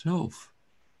itself,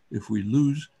 if we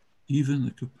lose even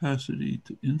the capacity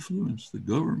to influence the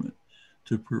government,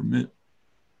 to permit,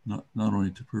 not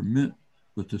only to permit,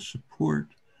 but to support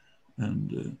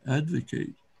and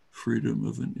advocate freedom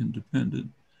of an independent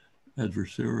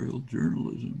adversarial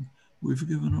journalism, we've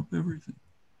given up everything.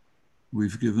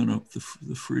 We've given up the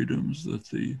freedoms that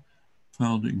the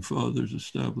founding fathers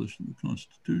established in the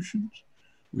constitutions.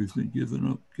 We've been giving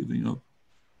up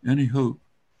any hope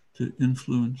to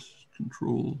influence,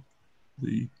 control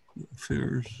the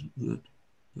affairs that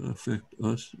affect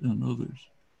us and others.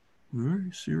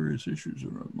 Very serious issues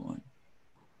are on line.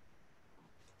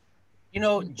 You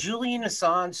know, Julian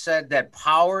Assange said that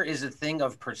power is a thing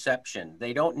of perception.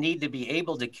 They don't need to be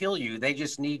able to kill you. They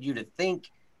just need you to think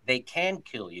they can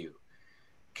kill you.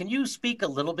 Can you speak a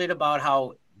little bit about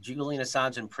how Julian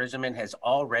Assange's imprisonment has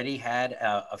already had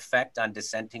an effect on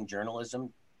dissenting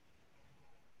journalism?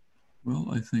 Well,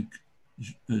 I think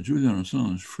Julian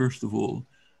Assange, first of all,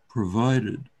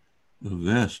 provided a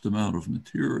vast amount of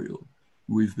material.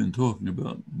 We've been talking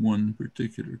about one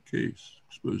particular case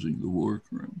exposing the war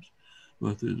crimes,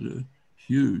 but there's a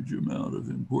huge amount of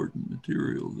important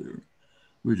material there,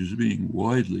 which is being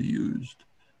widely used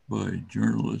by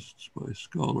journalists, by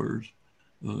scholars,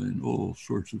 in all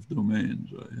sorts of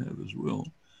domains. I have as well.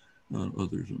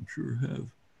 Others, I'm sure, have.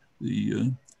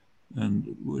 In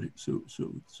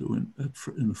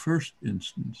the first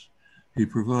instance, he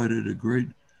provided a great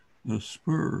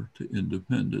spur to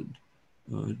independent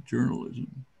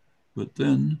journalism. But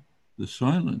then the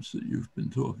silence that you've been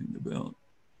talking about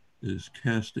is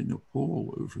casting a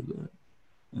pall over that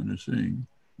and is saying,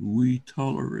 we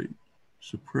tolerate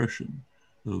suppression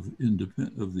of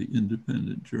the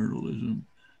independent journalism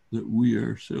that we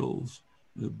ourselves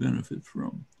benefit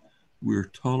from. We're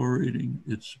tolerating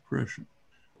its suppression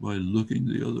by looking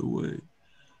the other way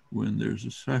when there's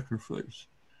a sacrifice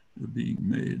being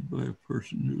made by a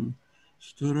person who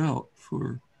stood out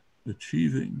for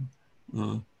achieving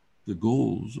the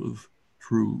goals of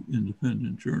true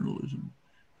independent journalism.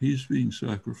 He's being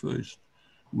sacrificed.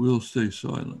 We'll stay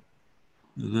silent.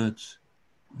 That's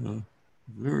a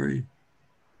very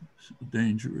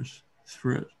dangerous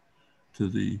threat to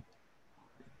the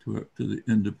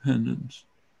independence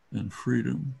and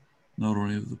freedom, not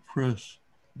only of the press,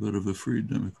 but of a free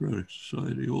democratic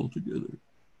society altogether,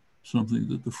 something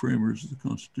that the framers of the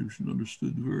Constitution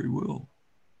understood very well,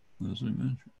 as I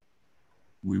mentioned.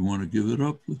 We want to give it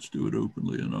up, let's do it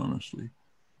openly and honestly.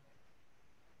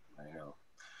 I know.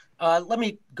 Let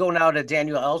me go now to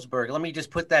Daniel Ellsberg. Let me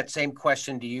just put that same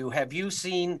question to you. Have you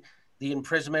seen the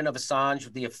imprisonment of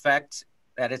Assange, the effect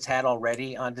that it's had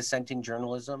already on dissenting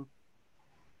journalism?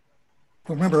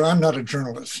 Well, remember, I'm not a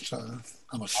journalist.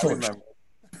 I'm a source.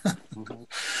 Mm-hmm.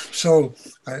 So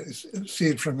I see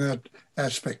it from that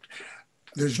aspect.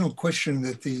 There's no question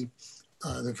that the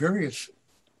various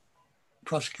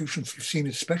prosecutions we've seen,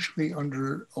 especially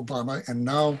under Obama, and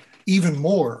now even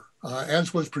more,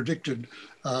 as was predicted,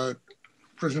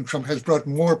 President Trump has brought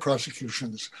more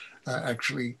prosecutions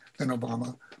actually than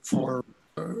Obama for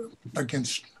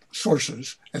against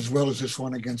sources, as well as this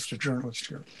one against a journalist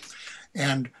here.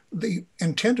 And the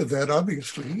intent of that,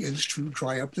 obviously, is to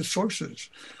dry up the sources,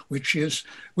 which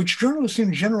journalists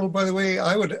in general, by the way,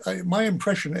 my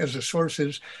impression as a source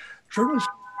is journalists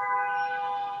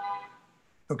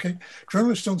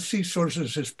don't see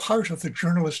sources as part of the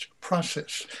journalist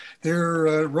process.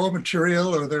 They're raw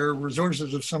material or they're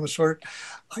resources of some sort.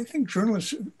 I think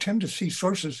journalists tend to see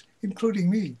sources, including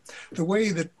me, the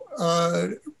way that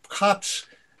cops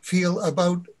feel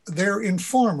about their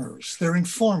informers, their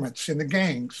informants in the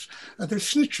gangs. They're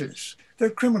snitches, they're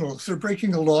criminals, they're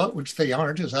breaking a law, which they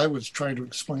aren't, as I was trying to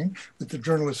explain, that the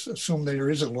journalists assume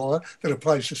there is a law that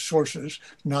applies to sources,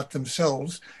 not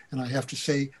themselves. And I have to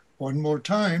say one more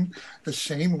time, the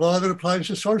same law that applies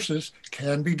to sources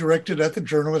can be directed at the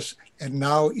journalists and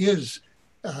now is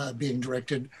being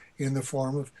directed in the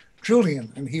form of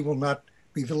Julian, and he will not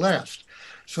be the last.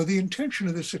 So the intention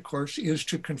of this, of course, is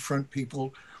to confront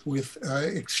people with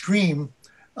extreme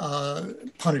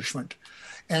punishment.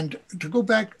 And to go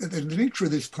back, the nature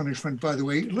of this punishment, by the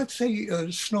way, let's say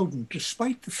Snowden,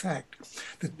 despite the fact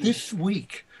that this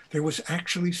week there was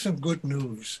actually some good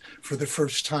news for the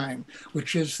first time,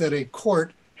 which is that a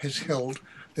court has held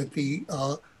that the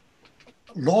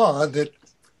law that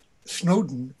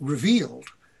Snowden revealed,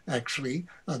 actually,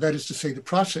 that is to say the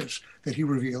process that he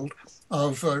revealed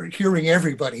of hearing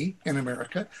everybody in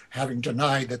America, having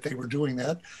denied that they were doing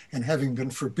that and having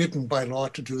been forbidden by law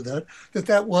to do that,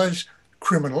 that was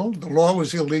criminal, the law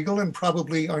was illegal and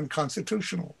probably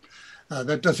unconstitutional.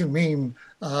 That doesn't mean,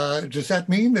 does that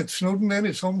mean that Snowden then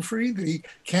is home free, that he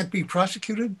can't be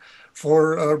prosecuted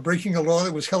for breaking a law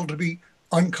that was held to be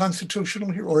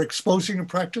unconstitutional here, or exposing a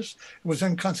practice was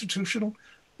unconstitutional?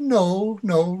 No,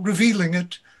 no, revealing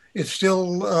it is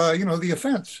still, the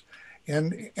offense.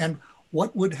 And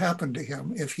what would happen to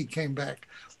him if he came back?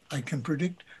 I can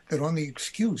predict that on the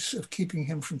excuse of keeping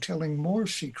him from telling more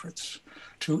secrets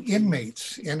to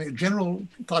inmates in a general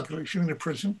population in a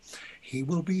prison, he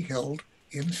will be held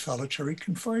in solitary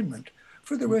confinement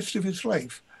for the rest of his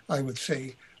life, I would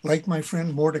say, like my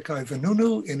friend Mordecai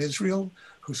Vanunu in Israel,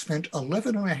 who spent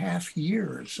 11 and a half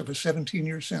years of a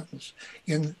 17-year sentence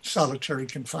in solitary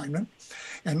confinement.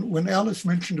 And when Alice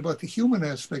mentioned about the human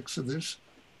aspects of this,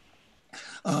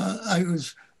 I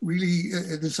was really,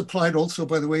 this applied also,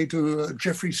 by the way, to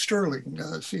Jeffrey Sterling,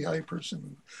 a CIA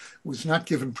person who was not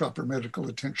given proper medical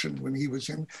attention when he was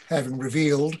in, having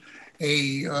revealed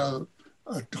a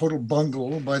total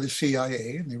bungle by the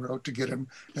CIA, and they were out to get him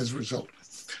as a result.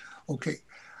 Okay.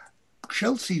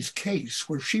 Chelsea's case,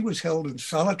 where she was held in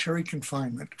solitary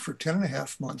confinement for 10 and a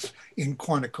half months in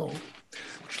Quantico,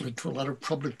 which led to a lot of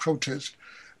public protest,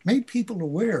 made people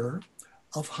aware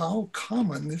of how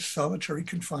common this solitary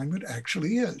confinement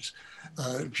actually is.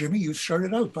 Jimmy, you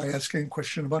started out by asking a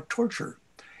question about torture.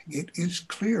 It is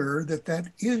clear that that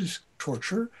is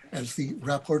torture, as the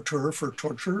rapporteur for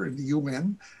torture in the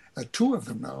UN, two of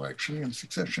them now actually in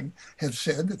succession, have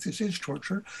said that this is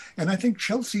torture. And I think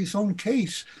Chelsea's own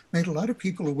case made a lot of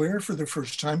people aware for the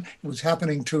first time. It was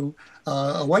happening to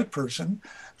a white person.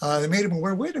 They made them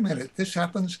aware, wait a minute, this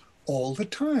happens all the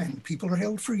time. People are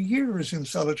held for years in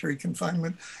solitary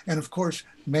confinement. And of course,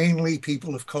 mainly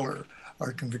people of color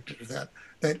are convicted of that.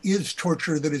 That is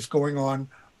torture that is going on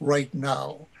right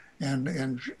now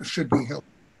and should be held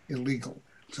illegal.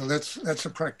 So that's a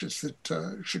practice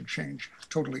that should change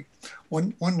totally.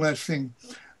 One last thing,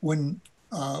 when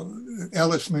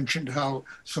Alice mentioned how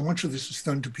so much of this is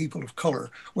done to people of color.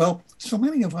 Well, so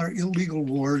many of our illegal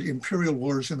wars, imperial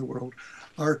wars in the world,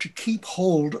 are to keep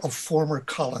hold of former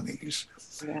colonies.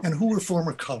 Yeah. And who were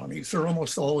former colonies? They're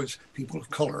almost always people of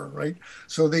color, right?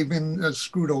 So they've been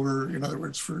screwed over, in other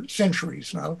words, for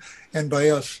centuries now, and by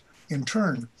us in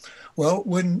turn. Well,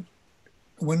 when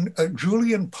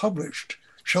Julian published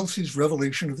Chelsea's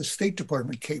revelation of the State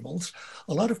Department cables,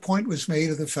 a lot of point was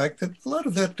made of the fact that a lot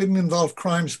of that didn't involve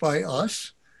crimes by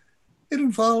us. It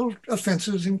involved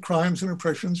offenses and crimes and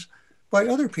oppressions by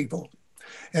other people.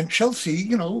 And Chelsea,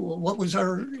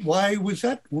 why was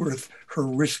that worth her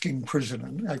risking prison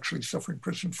and actually suffering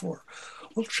prison for?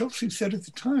 Well, Chelsea said at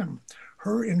the time,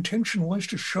 her intention was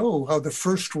to show how the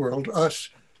first world, us,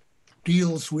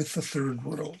 deals with the third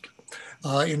world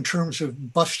in terms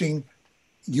of busting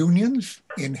unions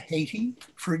in Haiti,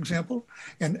 for example.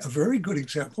 And a very good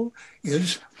example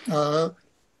is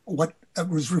what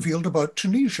was revealed about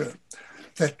Tunisia,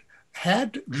 that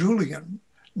had Julian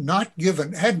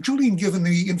given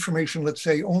the information, let's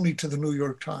say, only to the New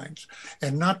York Times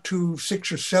and not to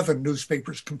 6 or 7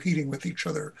 newspapers competing with each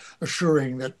other,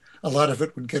 assuring that a lot of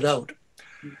it would get out,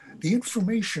 the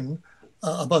information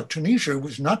about Tunisia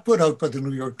was not put out by the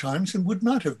New York Times and would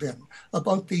not have been,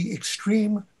 about the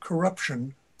extreme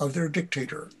corruption of their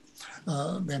dictator,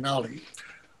 Ben Ali.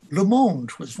 Le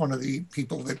Monde was one of the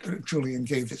people that Julian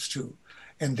gave this to,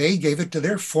 and they gave it to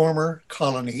their former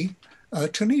colony,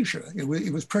 Tunisia.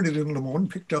 It was printed in Le Monde,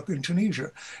 picked up in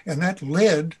Tunisia, and that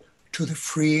led to the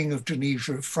freeing of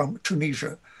Tunisia from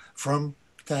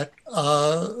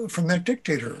that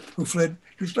dictator who fled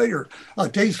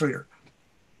days later.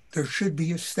 There should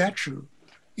be a statue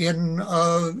in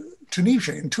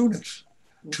Tunisia, in Tunis,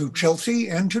 to Chelsea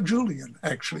and to Julian,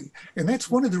 actually. And that's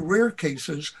one of the rare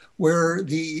cases where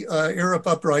the Arab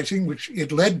uprising, which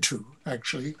it led to,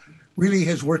 actually, really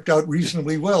has worked out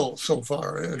reasonably well so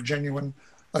far, a genuine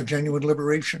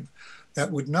liberation.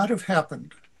 That would not have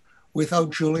happened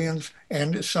without Julian's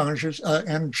and Assange's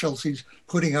and Chelsea's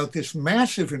putting out this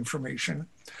massive information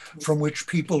from which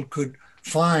people could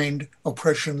find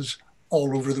oppressions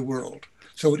all over the world.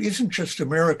 So it isn't just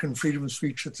American freedom of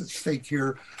speech that's at stake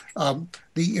here.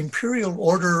 The imperial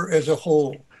order as a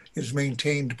whole is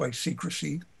maintained by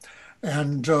secrecy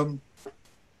and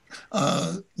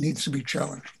needs to be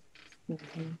challenged.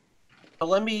 Mm-hmm. So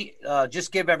let me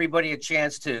just give everybody a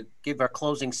chance to give our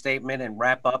closing statement and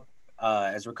wrap up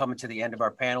as we're coming to the end of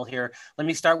our panel here. Let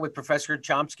me start with Professor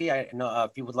Chomsky. I know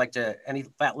if you would like to, any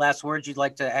last words you'd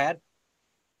like to add?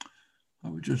 I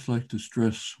would just like to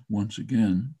stress once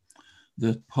again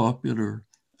that popular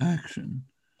action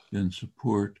in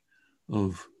support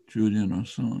of Julian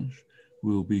Assange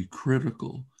will be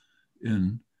critical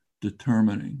in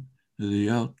determining the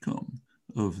outcome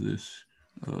of this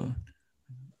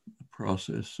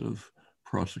process of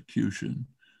prosecution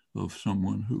of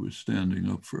someone who is standing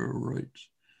up for our rights.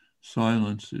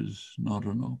 silence is not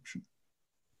an option.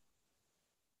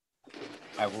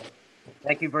 I will.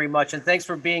 Thank you very much. And thanks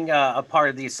for being a part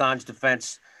of the Assange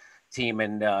defense team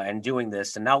and doing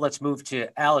this. And now let's move to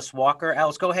Alice Walker.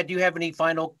 Alice, go ahead. Do you have any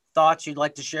final thoughts you'd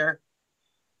like to share?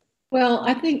 Well,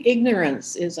 I think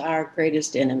ignorance is our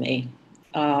greatest enemy.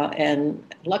 And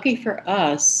lucky for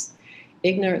us,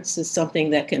 ignorance is something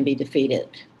that can be defeated,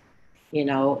 you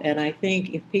know. And I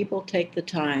think if people take the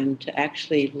time to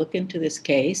actually look into this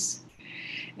case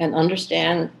and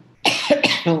understand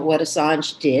what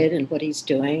Assange did and what he's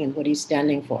doing and what he's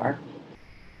standing for,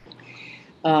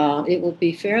 it will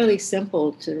be fairly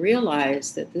simple to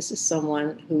realize that this is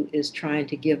someone who is trying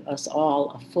to give us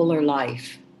all a fuller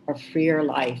life, a freer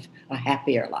life, a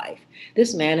happier life.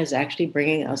 This man is actually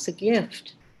bringing us a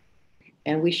gift.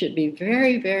 And we should be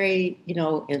very, very, you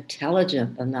know,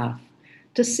 intelligent enough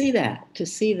to see that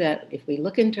if we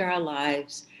look into our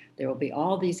lives, there will be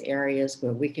all these areas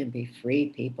where we can be free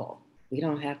people. We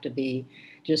don't have to be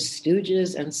just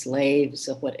stooges and slaves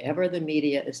of whatever the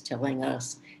media is telling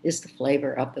us is the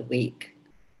flavor of the week.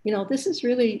 You know, this is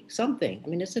really something. I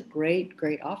mean, it's a great,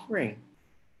 great offering.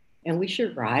 And we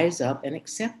should rise up and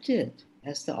accept it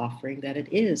as the offering that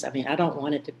it is. I mean, I don't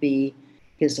want it to be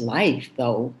his life,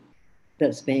 though,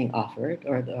 that's being offered,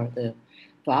 or the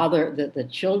father, the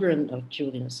children of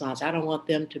Julian Assange. I don't want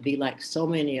them to be like so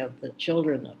many of the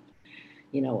children of,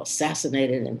 you know,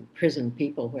 assassinated and imprisoned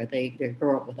people where they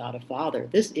grow up without a father.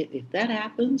 If that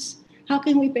happens, how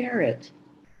can we bear it?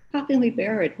 How can we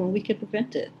bear it when we can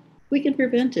prevent it? We can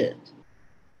prevent it.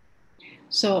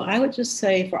 So I would just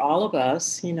say for all of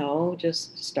us, you know,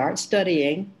 just start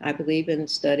studying. I believe in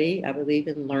study. I believe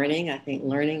in learning. I think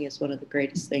learning is one of the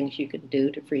greatest things you can do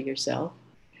to free yourself.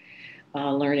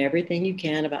 Learn everything you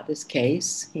can about this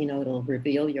case. You know, it'll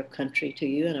reveal your country to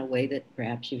you in a way that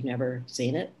perhaps you've never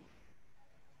seen it.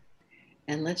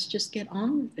 And let's just get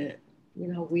on with it. You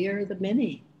know, we are the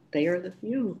many, they are the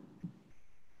few.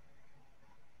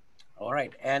 All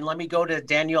right. And let me go to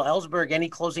Daniel Ellsberg. Any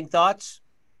closing thoughts?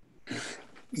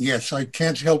 Yes, I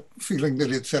can't help feeling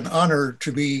that it's an honor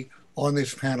to be on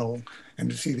this panel and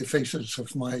to see the faces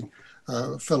of my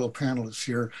fellow panelists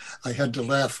here. I had to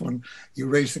laugh when you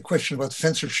raised the question about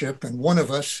censorship, and one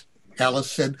of us,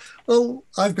 Alice, said, "Oh,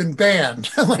 I've been banned.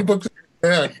 My book's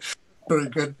banned." Very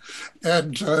good.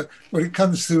 And when it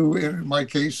comes to, in my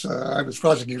case, I was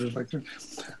prosecuted.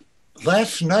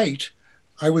 Last night,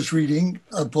 I was reading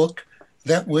a book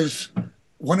that was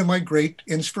one of my great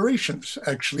inspirations,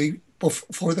 actually,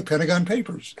 for the Pentagon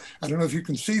Papers. I don't know if you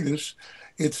can see this.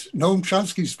 It's Noam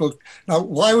Chomsky's book. Now,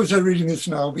 why was I reading this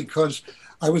now? Because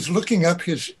I was looking up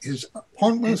his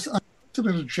pointless,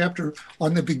 unprecedented chapter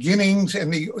on the beginnings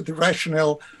and the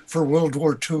rationale for World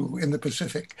War II in the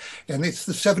Pacific. And it's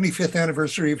the 75th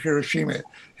anniversary of Hiroshima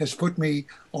has put me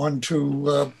on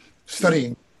to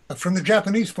studying from the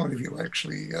Japanese point of view,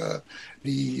 actually,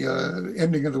 the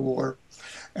ending of the war.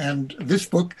 And this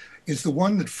book is the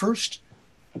one that first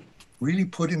really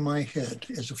put in my head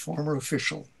as a former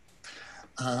official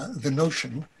the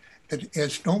notion that,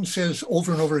 as Noam says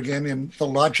over and over again in The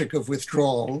Logic of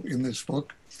Withdrawal in this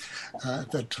book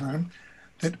at that time,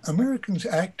 that Americans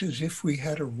act as if we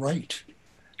had a right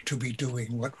to be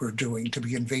doing what we're doing, to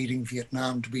be invading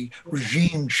Vietnam, to be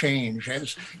regime change,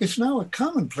 as it's now a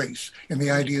commonplace in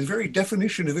the idea. The very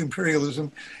definition of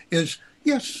imperialism is,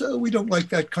 yes, we don't like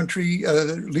that country,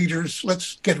 leaders,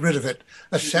 let's get rid of it,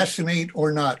 assassinate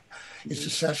or not. Is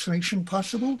assassination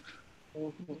possible?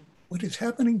 What is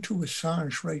happening to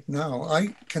Assange right now, I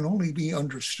can only be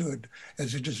understood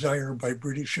as a desire by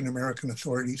British and American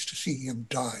authorities to see him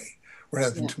die rather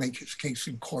than to make his case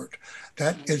in court.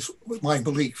 That is my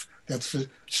belief. That's the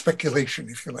speculation,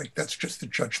 if you like. That's just the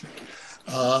judgment.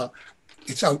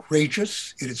 It's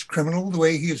outrageous. It is criminal the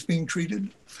way he is being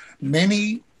treated.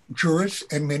 Many jurists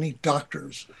and many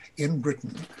doctors in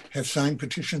Britain have signed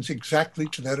petitions exactly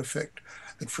to that effect,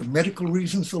 that for medical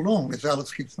reasons alone, as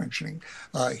Alice keeps mentioning,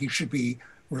 he should be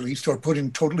released or put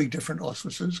in totally different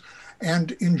auspices.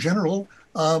 And in general,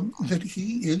 that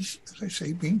he is, as I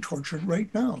say, being tortured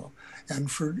right now. And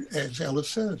for, as Alice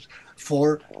says,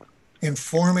 for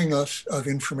informing us of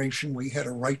information we had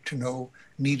a right to know,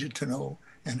 needed to know,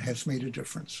 and has made a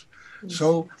difference.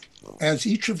 So, as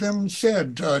each of them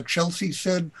said, Chelsea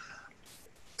said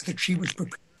that she was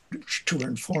prepared, to her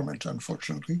informant,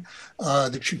 unfortunately,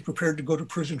 that she's prepared to go to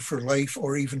prison for life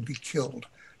or even be killed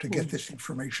to get this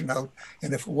information out.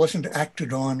 And if it wasn't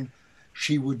acted on,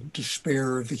 she would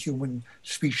despair of the human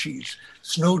species.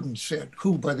 Snowden said,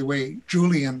 who, by the way,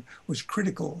 Julian was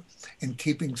critical in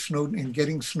keeping Snowden, in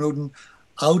getting Snowden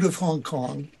out of Hong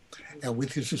Kong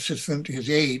with his assistant, his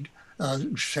aide,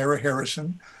 Sarah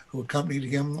Harrison, who accompanied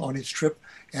him on his trip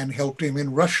and helped him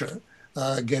in Russia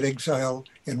get exile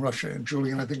in Russia. And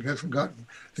Julian, I think, hasn't gotten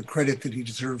the credit that he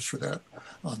deserves for that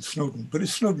on Snowden. But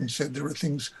as Snowden said, there are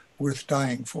things worth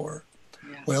dying for.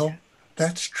 Yeah. Well,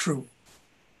 that's true.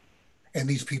 And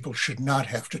these people should not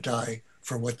have to die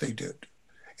for what they did.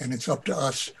 And it's up to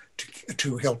us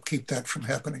to help keep that from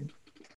happening.